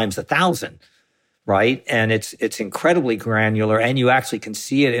times 1,000. right? And it's incredibly granular, and you actually can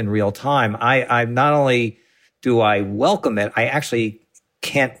see it in real time. I not only do I welcome it, I actually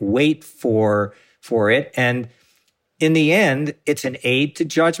can't wait for it. And in the end, it's an aid to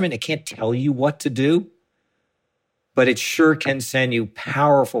judgment. It can't tell you what to do, but it sure can send you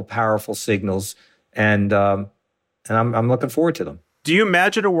powerful, powerful signals. And I'm looking forward to them. Do you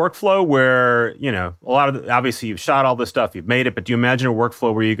imagine a workflow where, obviously you've shot all this stuff, you've made it, but do you imagine a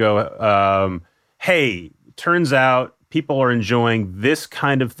workflow where you go, hey, turns out people are enjoying this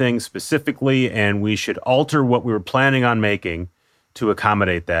kind of thing specifically, and we should alter what we were planning on making to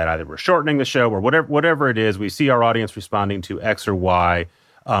accommodate that. Either we're shortening the show or whatever it is. We see our audience responding to X or Y.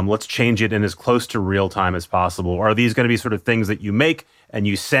 Let's change it in as close to real time as possible. Or are these going to be sort of things that you make and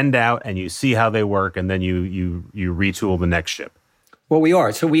you send out and you see how they work, and then you retool the next ship? Well, we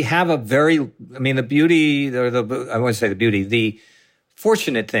are. So we have the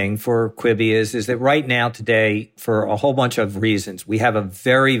fortunate thing for Quibi is that right now today, for a whole bunch of reasons, we have a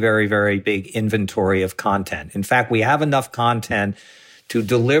very, very, very big inventory of content. In fact, we have enough content to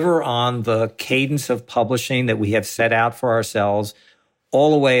deliver on the cadence of publishing that we have set out for ourselves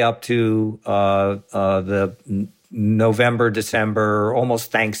all the way up to the November, December,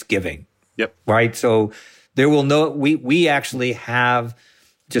 almost Thanksgiving. Yep. Right. So we actually have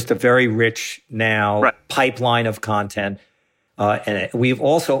just a very rich now pipeline of content. And we've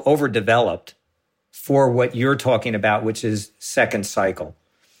also overdeveloped for what you're talking about, which is second cycle.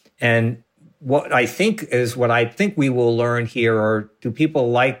 And what I think we will learn here are, do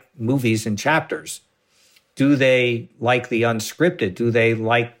people like movies in chapters? Do they like the unscripted? Do they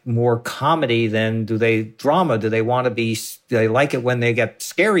like more comedy than do they drama? Do they like it when they get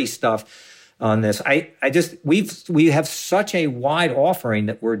scary stuff on this? We have such a wide offering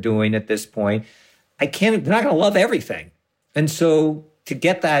that we're doing at this point. They're not going to love everything. And so to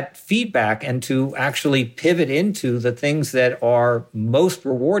get that feedback and to actually pivot into the things that are most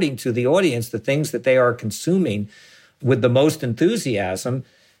rewarding to the audience, the things that they are consuming with the most enthusiasm,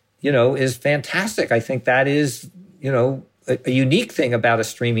 is fantastic. I think that is, a unique thing about a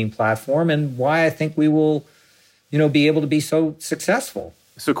streaming platform, and why I think we will, be able to be so successful.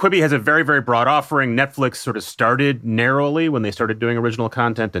 So Quibi has a very, very broad offering. Netflix sort of started narrowly when they started doing original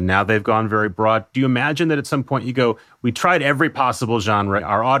content, and now they've gone very broad. Do you imagine that at some point you go, we tried every possible genre.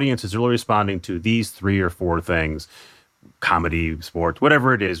 Our audience is really responding to these 3 or 4 things, comedy, sports,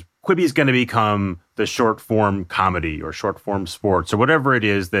 whatever it is. Quibi is going to become the short form comedy or short form sports or whatever it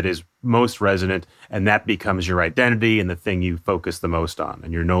is that is most resonant, and that becomes your identity and the thing you focus the most on,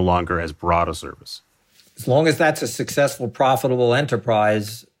 and you're no longer as broad a service. As long as that's a successful, profitable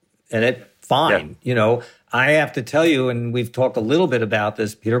enterprise, and fine. Yeah. I have to tell you, and we've talked a little bit about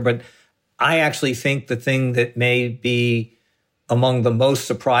this, Peter, but I actually think the thing that may be among the most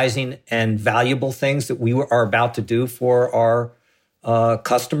surprising and valuable things that we are about to do for our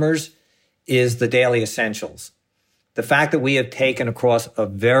customers is the daily essentials. The fact that we have taken across a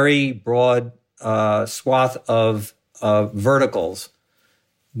very broad swath of verticals,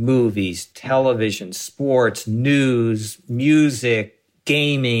 movies, television, sports, news, music,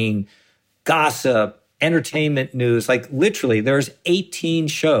 gaming, gossip, entertainment news. Like literally, there's 18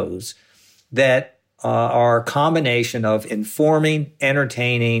 shows that are a combination of informing,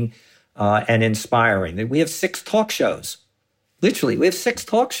 entertaining, and inspiring. We have 6 talk shows. Literally, we have 6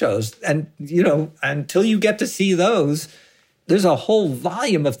 talk shows. And, until you get to see those, there's a whole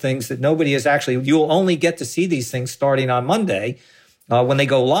volume of things that nobody is you'll only get to see these things starting on Monday. When they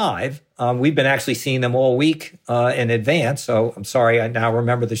go live. We've been actually seeing them all week in advance. So I'm sorry, I now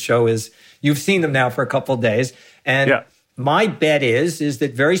remember the show you've seen them now for a couple of days. And my bet is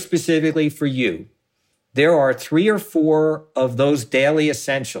that very specifically for you, there are 3 or 4 of those daily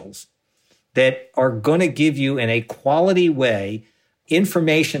essentials that are going to give you in a quality way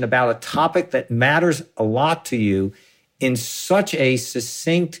information about a topic that matters a lot to you in such a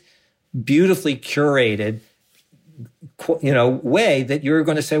succinct, beautifully curated way that you're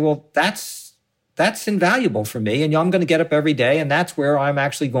going to say, well, that's invaluable for me. And I'm going to get up every day, and that's where I'm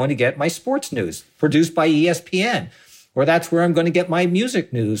actually going to get my sports news produced by ESPN, or that's where I'm going to get my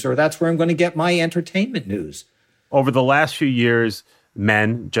music news, or that's where I'm going to get my entertainment news. Over the last few years,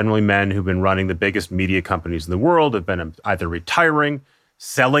 generally men who've been running the biggest media companies in the world have been either retiring,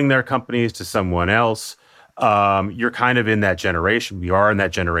 selling their companies to someone else. You're kind of in that generation. We are in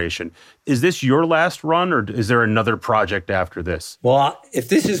that generation. Is this your last run, or is there another project after this? Well, if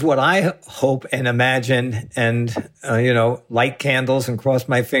this is what I hope and imagine and, light candles and cross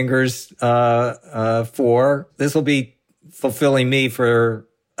my fingers for, this will be fulfilling me for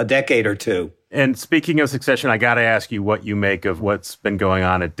a decade or two. And speaking of succession, I got to ask you what you make of what's been going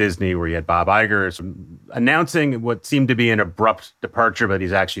on at Disney, where you had Bob Iger announcing what seemed to be an abrupt departure, but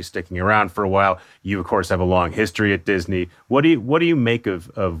he's actually sticking around for a while. You, of course, have a long history at Disney. What do you make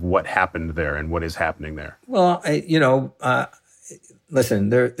of what happened there and what is happening there? Well, listen,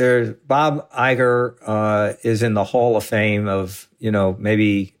 there's Bob Iger is in the Hall of Fame of,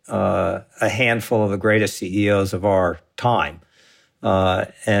 maybe a handful of the greatest CEOs of our time.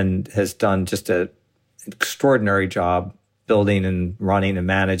 And has done just an extraordinary job building and running and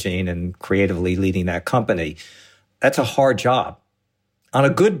managing and creatively leading that company. That's a hard job. On a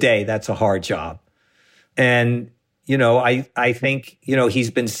good day, that's a hard job. And, I think,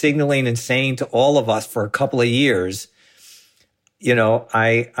 he's been signaling and saying to all of us for a couple of years,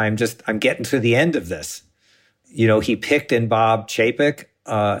 I'm getting to the end of this. He picked in Bob Chapek,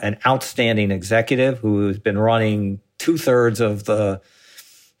 an outstanding executive who has been running 2/3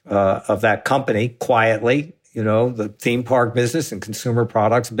 of that company quietly, the theme park business and consumer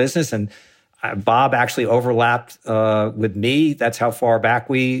products business. And Bob actually overlapped with me. That's how far back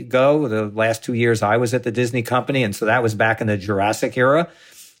we go. The last 2 years I was at the Disney company. And so that was back in the Jurassic era.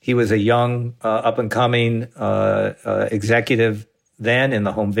 He was a young, up-and-coming executive then in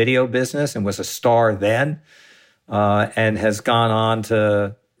the home video business and was a star then, and has gone on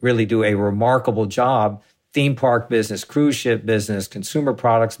to really do a remarkable job. Theme park business, cruise ship business, consumer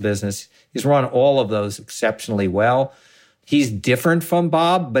products business. He's run all of those exceptionally well. He's different from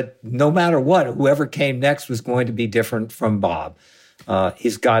Bob, but no matter what, whoever came next was going to be different from Bob.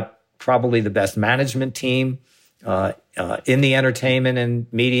 He's got probably the best management team in the entertainment and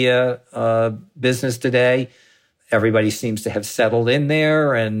media business today. Everybody seems to have settled in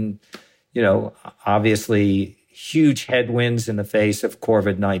there, and obviously huge headwinds in the face of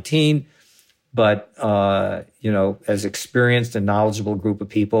COVID-19. But, as experienced and knowledgeable group of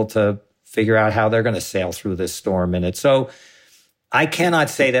people to figure out how they're going to sail through this storm in it. So I cannot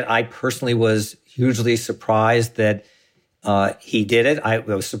say that I personally was hugely surprised that he did it. I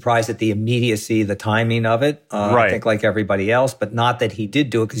was surprised at the immediacy, the timing of it. Right. I think like everybody else, but not that he did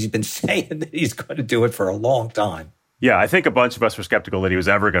do it because he's been saying that he's going to do it for a long time. Yeah, I think a bunch of us were skeptical that he was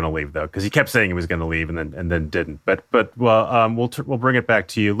ever going to leave, though, because he kept saying he was going to leave and then didn't. But we'll bring it back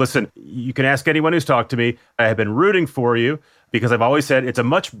to you. Listen, you can ask anyone who's talked to me. I have been rooting for you because I've always said it's a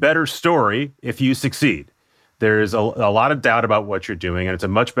much better story if you succeed. There's a lot of doubt about what you're doing, and it's a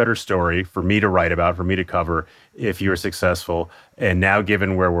much better story for me to write about, for me to cover if you're successful. And now,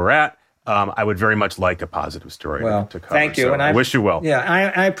 given where we're at, I would very much like a positive story to cover. Thank you. So and I wish you well. Yeah,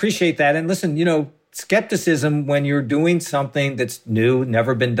 I appreciate that. And listen, skepticism when you're doing something that's new,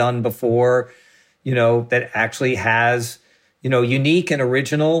 never been done before, that actually has, unique and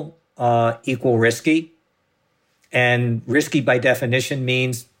original equal risky. And risky by definition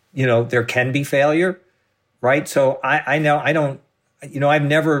means, there can be failure, right? So I know I don't, I've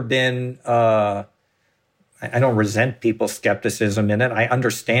never been, I don't resent people's skepticism in it. I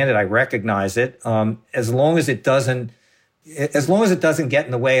understand it. I recognize it. As long as it doesn't get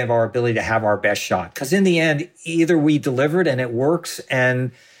in the way of our ability to have our best shot. Because in the end, either we delivered and it works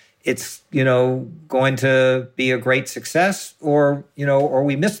and it's, going to be a great success, or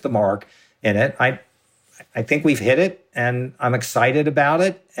we missed the mark in it. I think we've hit it, and I'm excited about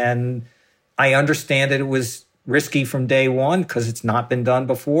it. And I understand that it was risky from day one because it's not been done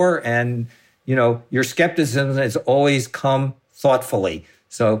before. And, your skepticism has always come thoughtfully.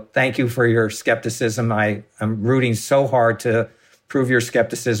 So thank you for your skepticism. I'm rooting so hard to prove your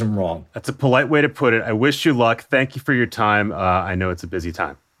skepticism wrong. That's a polite way to put it. I wish you luck. Thank you for your time. I know it's a busy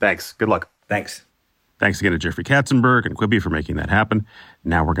time. Thanks. Good luck. Thanks. Thanks again to Jeffrey Katzenberg and Quibi for making that happen.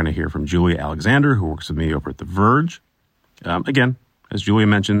 Now we're going to hear from Julia Alexander, who works with me over at The Verge. Again, as Julia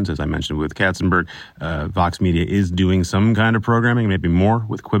mentioned, as I mentioned with Katzenberg, Vox Media is doing some kind of programming, maybe more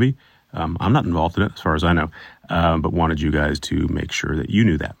with Quibi. I'm not involved in it, as far as I know, but wanted you guys to make sure that you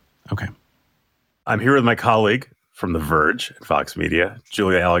knew that. Okay. I'm here with my colleague from The Verge at Vox Media,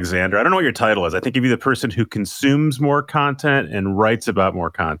 Julia Alexander. I don't know what your title is. I think you'd be the person who consumes more content and writes about more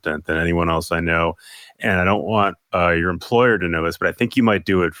content than anyone else I know. And I don't want your employer to know this, but I think you might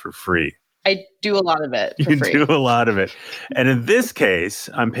do it for free. I do a lot of it for free. You do a lot of it. And in this case,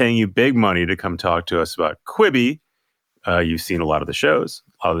 I'm paying you big money to come talk to us about Quibi. You've seen a lot of the shows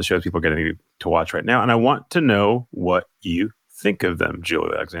people are getting to watch right now. And I want to know what you think of them,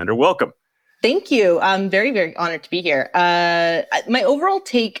 Julia Alexander. Welcome. Thank you. I'm very, very honored to be here. My overall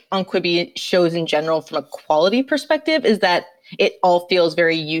take on Quibi shows in general from a quality perspective is that it all feels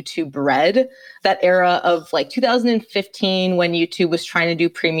very YouTube-red. That era of like 2015 when YouTube was trying to do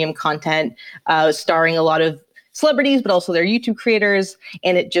premium content, starring a lot of celebrities, but also their YouTube creators.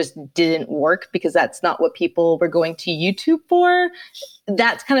 And it just didn't work because that's not what people were going to YouTube for.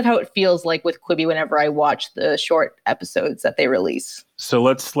 That's kind of how it feels like with Quibi whenever I watch the short episodes that they release. So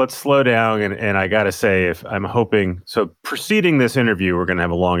let's slow down. And I got to say, if I'm hoping, so preceding this interview, we're going to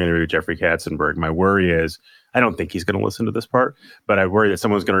have a long interview with Jeffrey Katzenberg. My worry is, I don't think he's going to listen to this part, but I worry that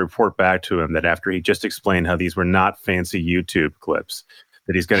someone's going to report back to him that after he just explained how these were not fancy YouTube clips,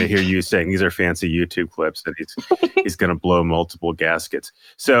 that he's going to hear you saying these are fancy YouTube clips, that he's going to blow multiple gaskets.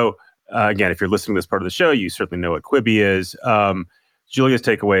 So again, if you're listening to this part of the show, you certainly know what Quibi is. Julia's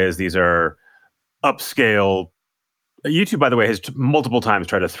takeaway is these are upscale. YouTube, by the way, has multiple times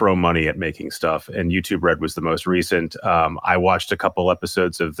tried to throw money at making stuff, and YouTube Red was the most recent. I watched a couple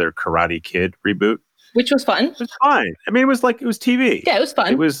episodes of their Karate Kid reboot, which was fun. It was fine. I mean, it was TV. Yeah, it was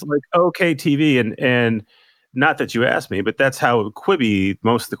fun. It was like okay TV, and not that you asked me, but that's how Quibi,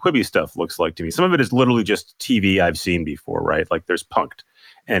 most of the Quibi stuff looks like to me. Some of it is literally just TV I've seen before, right? Like there's Punk'd,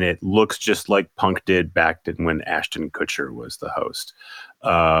 and it looks just like Punk did back when Ashton Kutcher was the host.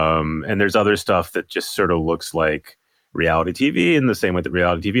 And there's other stuff that just sort of looks like reality TV in the same way that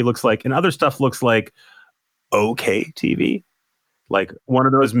reality TV looks like, and other stuff looks like okay TV. Like one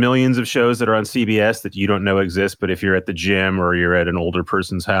of those millions of shows that are on CBS that you don't know exist, but if you're at the gym or you're at an older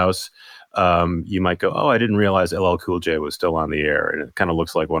person's house, you might go, oh, I didn't realize LL Cool J was still on the air. And it kind of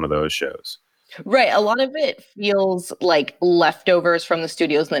looks like one of those shows. Right. A lot of it feels like leftovers from the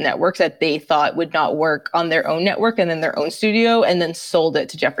studios and the networks that they thought would not work on their own network and then their own studio, and then sold it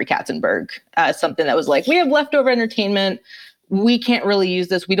to Jeffrey Katzenberg as something that was like, we have leftover entertainment. We can't really use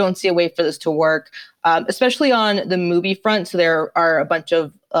this. We don't see a way for this to work, especially on the movie front. So there are a bunch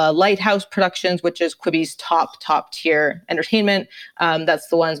of Lighthouse Productions, which is Quibi's top tier entertainment. That's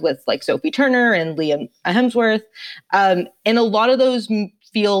the ones with like Sophie Turner and Liam Hemsworth. And a lot of those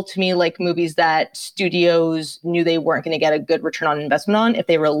feel to me like movies that studios knew they weren't going to get a good return on investment on if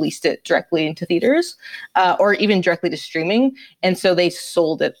they released it directly into theaters or even directly to streaming. And so they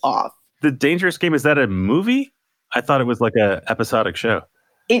sold it off. The Dangerous Game, is that a movie? I thought it was like a episodic show.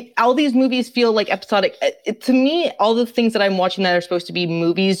 All these movies feel like episodic. To me, all the things that I'm watching that are supposed to be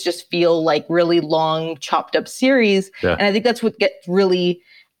movies just feel like really long, chopped up series. Yeah. And I think that's what really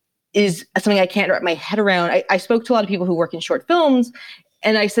is something I can't wrap my head around. I spoke to a lot of people who work in short films,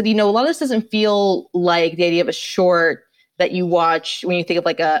 and I said, a lot of this doesn't feel like the idea of a short that you watch when you think of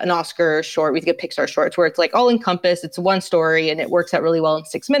like an Oscar short, we think of Pixar shorts, where it's like all encompassed, it's one story, and it works out really well in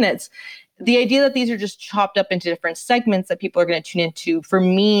 6 minutes. The idea that these are just chopped up into different segments that people are going to tune into, for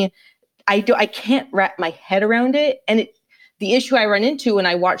me, I can't wrap my head around it. And the issue I run into when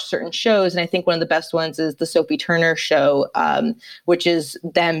I watch certain shows, and I think one of the best ones is the Sophie Turner show, which is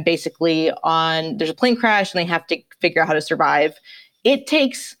them basically there's a plane crash and they have to figure out how to survive. It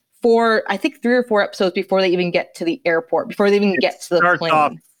takes 3 or 4 episodes before they even get to the airport, before they even get to the plane.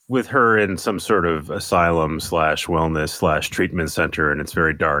 Off with her in some sort of asylum / wellness / treatment center, and it's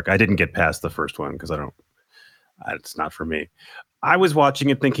very dark. I didn't get past the first one because it's not for me. I was watching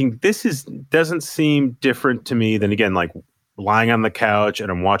it thinking, doesn't seem different to me than, again, like lying on the couch and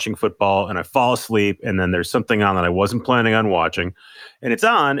I'm watching football and I fall asleep and then there's something on that I wasn't planning on watching, and it's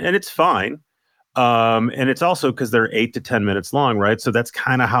on and it's fine. And it's also because they're 8 to 10 minutes long, right? So that's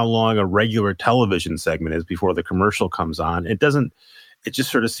kind of how long a regular television segment is before the commercial comes on. It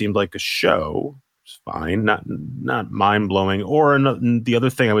just sort of seemed like a show. It's fine, not mind-blowing. Or the other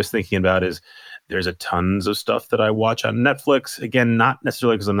thing I was thinking about is there's a tons of stuff that I watch on Netflix. Again, not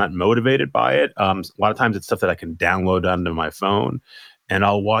necessarily because I'm not motivated by it. A lot of times it's stuff that I can download onto my phone, and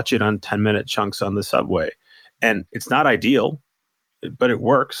I'll watch it on 10-minute chunks on the subway. And it's not ideal, but it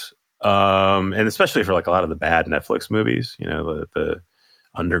works. And especially for like a lot of the bad Netflix movies, the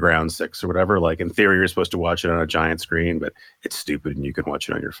Underground 6 or whatever, like in theory, you're supposed to watch it on a giant screen, but it's stupid and you can watch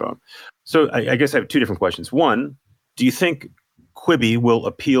it on your phone. So I guess I have 2 different questions. One, do you think Quibi will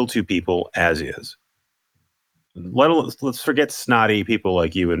appeal to people as is? Let's forget snotty people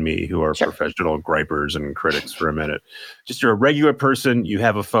like you and me who are Sure. professional gripers and critics for a minute. Just you're a regular person, you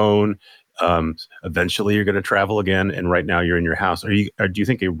have a phone, eventually you're going to travel again, and right now you're in your house. Do you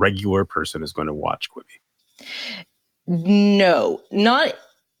think a regular person is going to watch Quibi? No, not.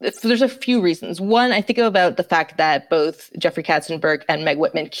 There's a few reasons. One, I think about the fact that both Jeffrey Katzenberg and Meg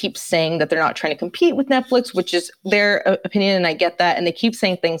Whitman keep saying that they're not trying to compete with Netflix, which is their opinion, and I get that. And they keep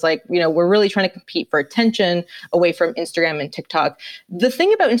saying things like, we're really trying to compete for attention away from Instagram and TikTok. The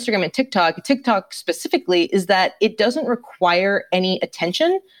thing about Instagram and TikTok specifically, is that it doesn't require any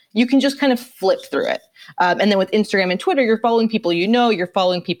attention. You can just kind of flip through it. And then with Instagram and Twitter, you're following people you're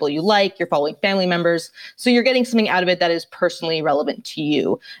following people you like, you're following family members. So you're getting something out of it that is personally relevant to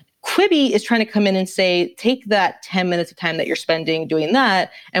you. Quibi is trying to come in and say, take that 10 minutes of time that you're spending doing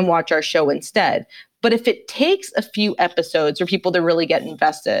that and watch our show instead. But if it takes a few episodes for people to really get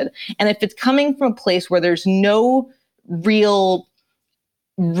invested, and if it's coming from a place where there's no real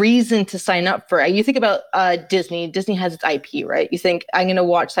reason to sign up for it. You think about Disney. Disney has its IP, right? You think, I'm going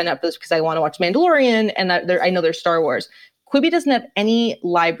to sign up for this because I want to watch Mandalorian, and I know there's Star Wars. Quibi doesn't have any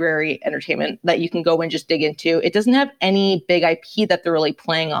library entertainment that you can go and just dig into. It doesn't have any big IP that they're really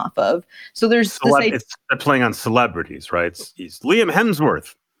playing off of. So there's they're playing on celebrities, right? Liam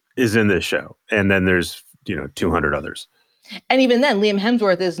Hemsworth is in this show, and then there's 200 others. And even then, Liam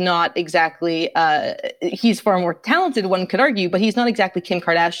Hemsworth is not exactly, he's far more talented, one could argue, but he's not exactly Kim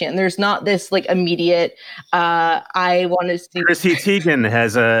Kardashian. There's not this like immediate, I want to see. Chrissy Teigen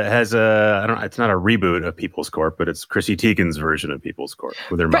has a, I don't know, it's not a reboot of People's Court, but it's Chrissy Teigen's version of People's Court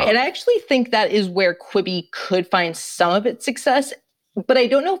with her mom. Right, and I actually think that is where Quibi could find some of its success, but I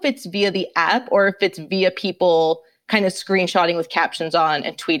don't know if it's via the app or if it's via people kind of screenshotting with captions on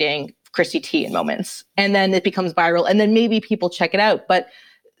and tweeting Chrissy T in moments, and then it becomes viral, and then maybe people check it out. But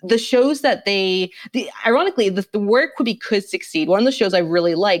the shows that ironically, the where Quibi could succeed, one of the shows I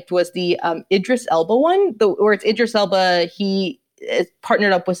really liked was the Idris Elba one, where it's Idris Elba, he is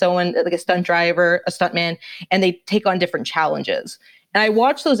partnered up with someone like a stuntman, and they take on different challenges. And I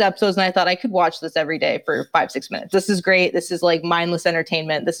watched those episodes and I thought I could watch this every day for 5-6 minutes. This is great. This is like mindless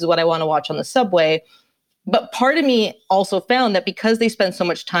entertainment. This is what I want to watch on the subway. But part of me also found that because they spend so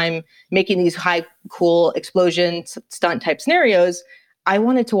much time making these high, cool explosion stunt type scenarios, I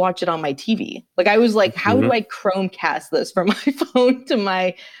wanted to watch it on my TV. Like I was like, how do I Chromecast this from my phone to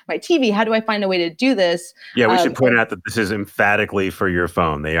my TV? How do I find a way to do this? Yeah, we should point out that this is emphatically for your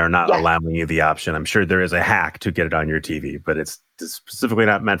phone. They are not allowing you the option. I'm sure there is a hack to get it on your TV, but it's specifically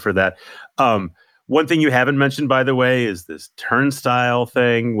not meant for that. One thing you haven't mentioned, by the way, is this turnstile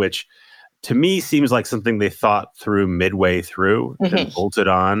thing, which to me seems like something they thought through midway through and bolted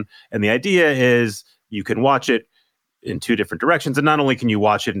on. And the idea is you can watch it in two different directions. And not only can you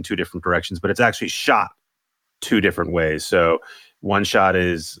watch it in two different directions, but it's actually shot two different ways. So one shot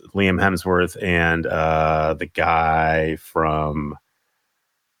is Liam Hemsworth and the guy from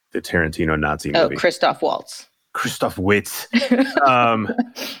the Tarantino Nazi movie. Oh, Christoph Waltz. Christoph Waltz.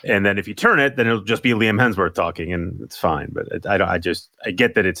 And then if you turn it, then it'll just be Liam Hemsworth talking, and it's fine. But I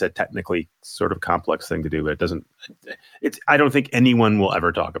get that it's a technically sort of complex thing to do, but I don't think anyone will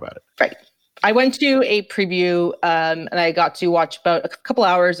ever talk about it. Right. I went to a preview and I got to watch about a couple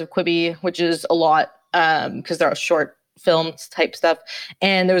hours of Quibi, which is a lot because they're short films type stuff.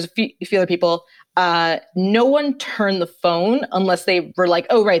 And there was a few other people. No one turned the phone unless they were like,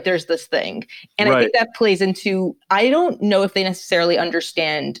 oh, right, there's this thing. And I think that plays into, I don't know if they necessarily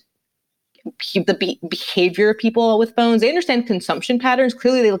understand the behavior of people with phones. They understand consumption patterns.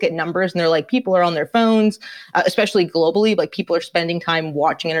 Clearly, they look at numbers and they're like, people are on their phones, especially globally. Like people are spending time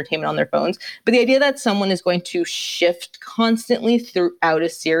watching entertainment on their phones. But the idea that someone is going to shift constantly throughout a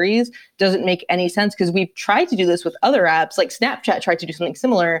series doesn't make any sense, because we've tried to do this with other apps. Like Snapchat tried to do something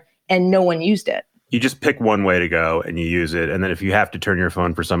similar and no one used it. You just pick one way to go and you use it. And then if you have to turn your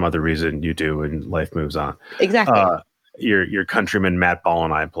phone for some other reason, you do, and life moves on. Exactly. Your countryman Matt Ball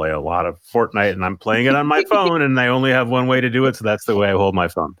and I play a lot of Fortnite, and I'm playing it on my phone, and I only have one way to do it, so that's the way I hold my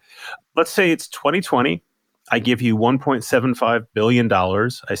phone. Let's say it's 2020. I give you $1.75 billion.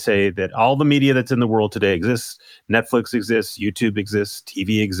 I say that all the media that's in the world today exists. Netflix exists. YouTube exists.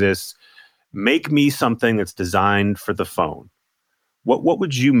 TV exists. Make me something that's designed for the phone. What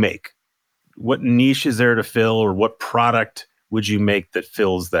would you make? What niche is there to fill, or what product would you make that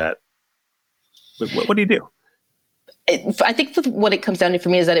fills that? What do you do? I think what it comes down to for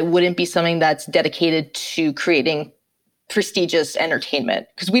me is that it wouldn't be something that's dedicated to creating prestigious entertainment,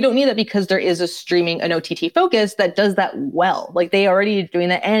 because we don't need that, because there is an OTT focus that does that well. Like they already are doing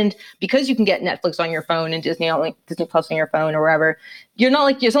that. And because you can get Netflix on your phone and Disney Plus on your phone or wherever, it's not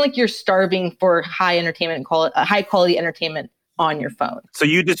like you're starving for high quality entertainment on your phone. So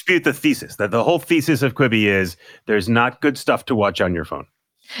you dispute the thesis that the whole thesis of Quibi is there's not good stuff to watch on your phone.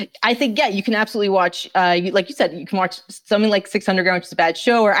 I think, you can absolutely watch, like you said, you can watch something like 6 Underground, which is a bad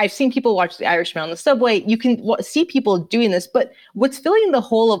show, or I've seen people watch The Irishman on the subway. You can see people doing this, but what's filling the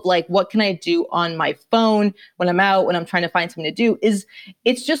hole of like, what can I do on my phone when I'm out, when I'm trying to find something to do, is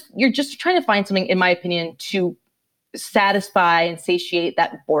you're just trying to find something, in my opinion, to satisfy and satiate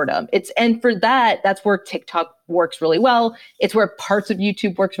that boredom. And for that's where TikTok works really well. It's where parts of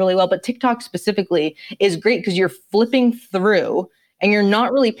YouTube works really well, but TikTok specifically is great because you're flipping through and you're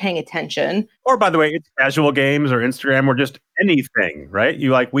not really paying attention. Or by the way, it's casual games or Instagram or just anything, right?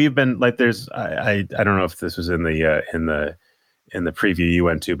 We've been like, there's, I don't know if this was in in the preview you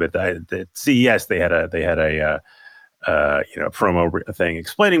went to, but at CES they had a promo thing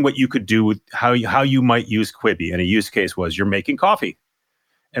explaining what you could do with how you might use Quibi. And a use case was you're making coffee,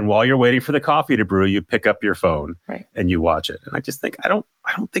 and while you're waiting for the coffee to brew, you pick up your phone and you watch it. And I just think I don't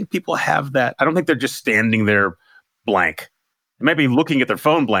think people have that. I don't think they're just standing there blank. They might be looking at their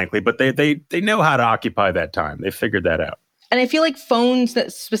phone blankly, but they know how to occupy that time. They figured that out. And I feel like phones,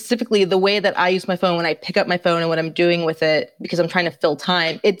 that specifically the way that I use my phone when I pick up my phone and what I'm doing with it, because I'm trying to fill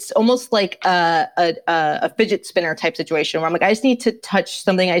time, it's almost like a fidget spinner type situation where I'm like, I just need to touch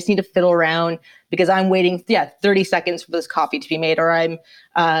something. I just need to fiddle around because I'm waiting, 30 seconds for this coffee to be made, or I'm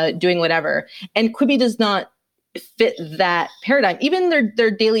doing whatever. And Quibi does not fit that paradigm. Even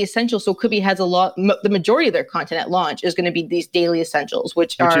their daily essentials. So Quibi has the majority of their content at launch is going to be these daily essentials,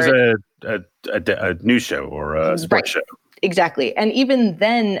 which is a news show or a sports show. Exactly. And even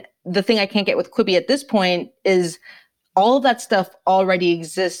then, the thing I can't get with Quibi at this point is all of that stuff already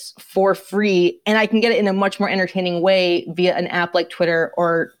exists for free, and I can get it in a much more entertaining way via an app like Twitter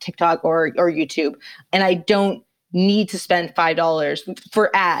or TikTok or YouTube. And I don't need to spend $5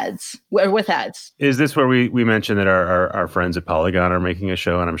 for ads or with ads. Is this where we mentioned that our friends at Polygon are making a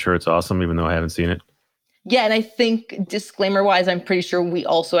show, and I'm sure it's awesome, even though I haven't seen it? Yeah, and I think disclaimer-wise, I'm pretty sure we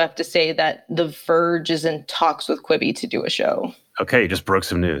also have to say that The Verge is in talks with Quibi to do a show. Okay, you just broke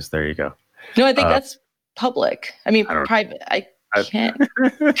some news. There you go. No, I think that's public. I mean, private. I can't.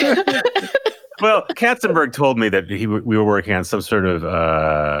 Well, Katzenberg told me that we were working on some sort of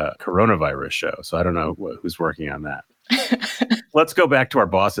coronavirus show, so I don't know who's working on that. Let's go back to our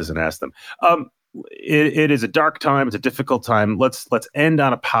bosses and ask them. It is a dark time. It's a difficult time. Let's end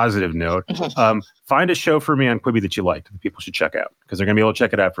on a positive note. Find a show for me on Quibi that you liked that people should check out, because they're going to be able to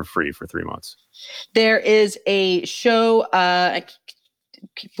check it out for free for 3 months. There is a show, I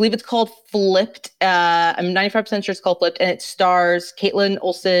believe it's called Flipped. I'm 95% sure it's called Flipped, and it stars Caitlin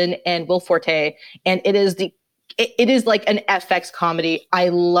Olsen and Will Forte. And it is like an FX comedy. I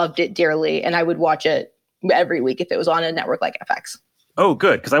loved it dearly, and I would watch it every week if it was on a network like FX. Oh,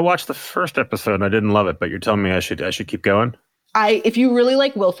 good, because I watched the first episode and I didn't love it, but you're telling me I should keep going? If you really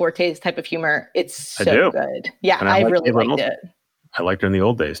like Will Forte's type of humor, it's so good. Yeah, I really liked it. I liked her in the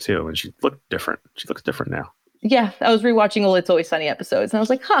old days too, and she looked different. She looks different now. Yeah, I was rewatching old It's Always Sunny episodes, and I was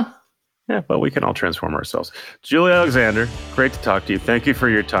like, huh. Yeah, but we can all transform ourselves. Julie Alexander, great to talk to you. Thank you for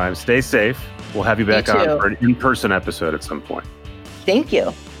your time. Stay safe. We'll have you back on for an in-person episode at some point. Thank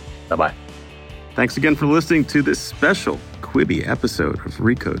you. Bye-bye. Thanks again for listening to this special Quibi episode of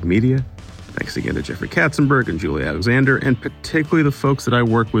Recode Media. Thanks again to Jeffrey Katzenberg and Julie Alexander, and particularly the folks that I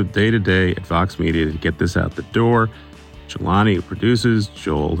work with day to day at Vox Media to get this out the door. Jelani, who produces,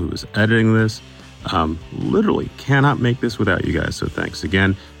 Joel, who is editing this. Literally cannot make this without you guys, so thanks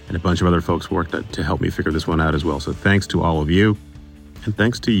again. And a bunch of other folks worked to help me figure this one out as well, so thanks to all of you. And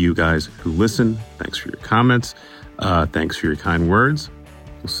thanks to you guys who listen. Thanks for your comments. Thanks for your kind words.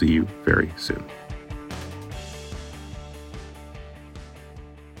 We'll see you very soon.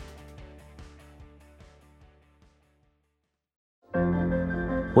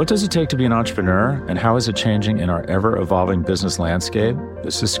 What does it take to be an entrepreneur, and how is it changing in our ever-evolving business landscape?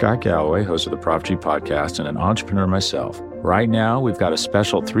 This is Scott Galloway, host of the Prop G podcast and an entrepreneur myself. Right now, we've got a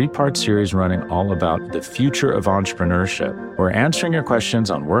special 3-part series running all about the future of entrepreneurship. We're answering your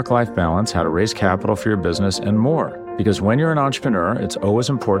questions on work-life balance, how to raise capital for your business, and more. Because when you're an entrepreneur, it's always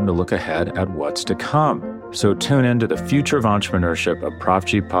important to look ahead at what's to come. So tune in to the Future of Entrepreneurship, a Prop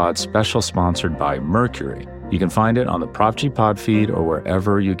G Pod special sponsored by Mercury. You can find it on the Prop G Pod feed or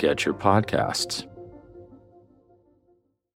wherever you get your podcasts.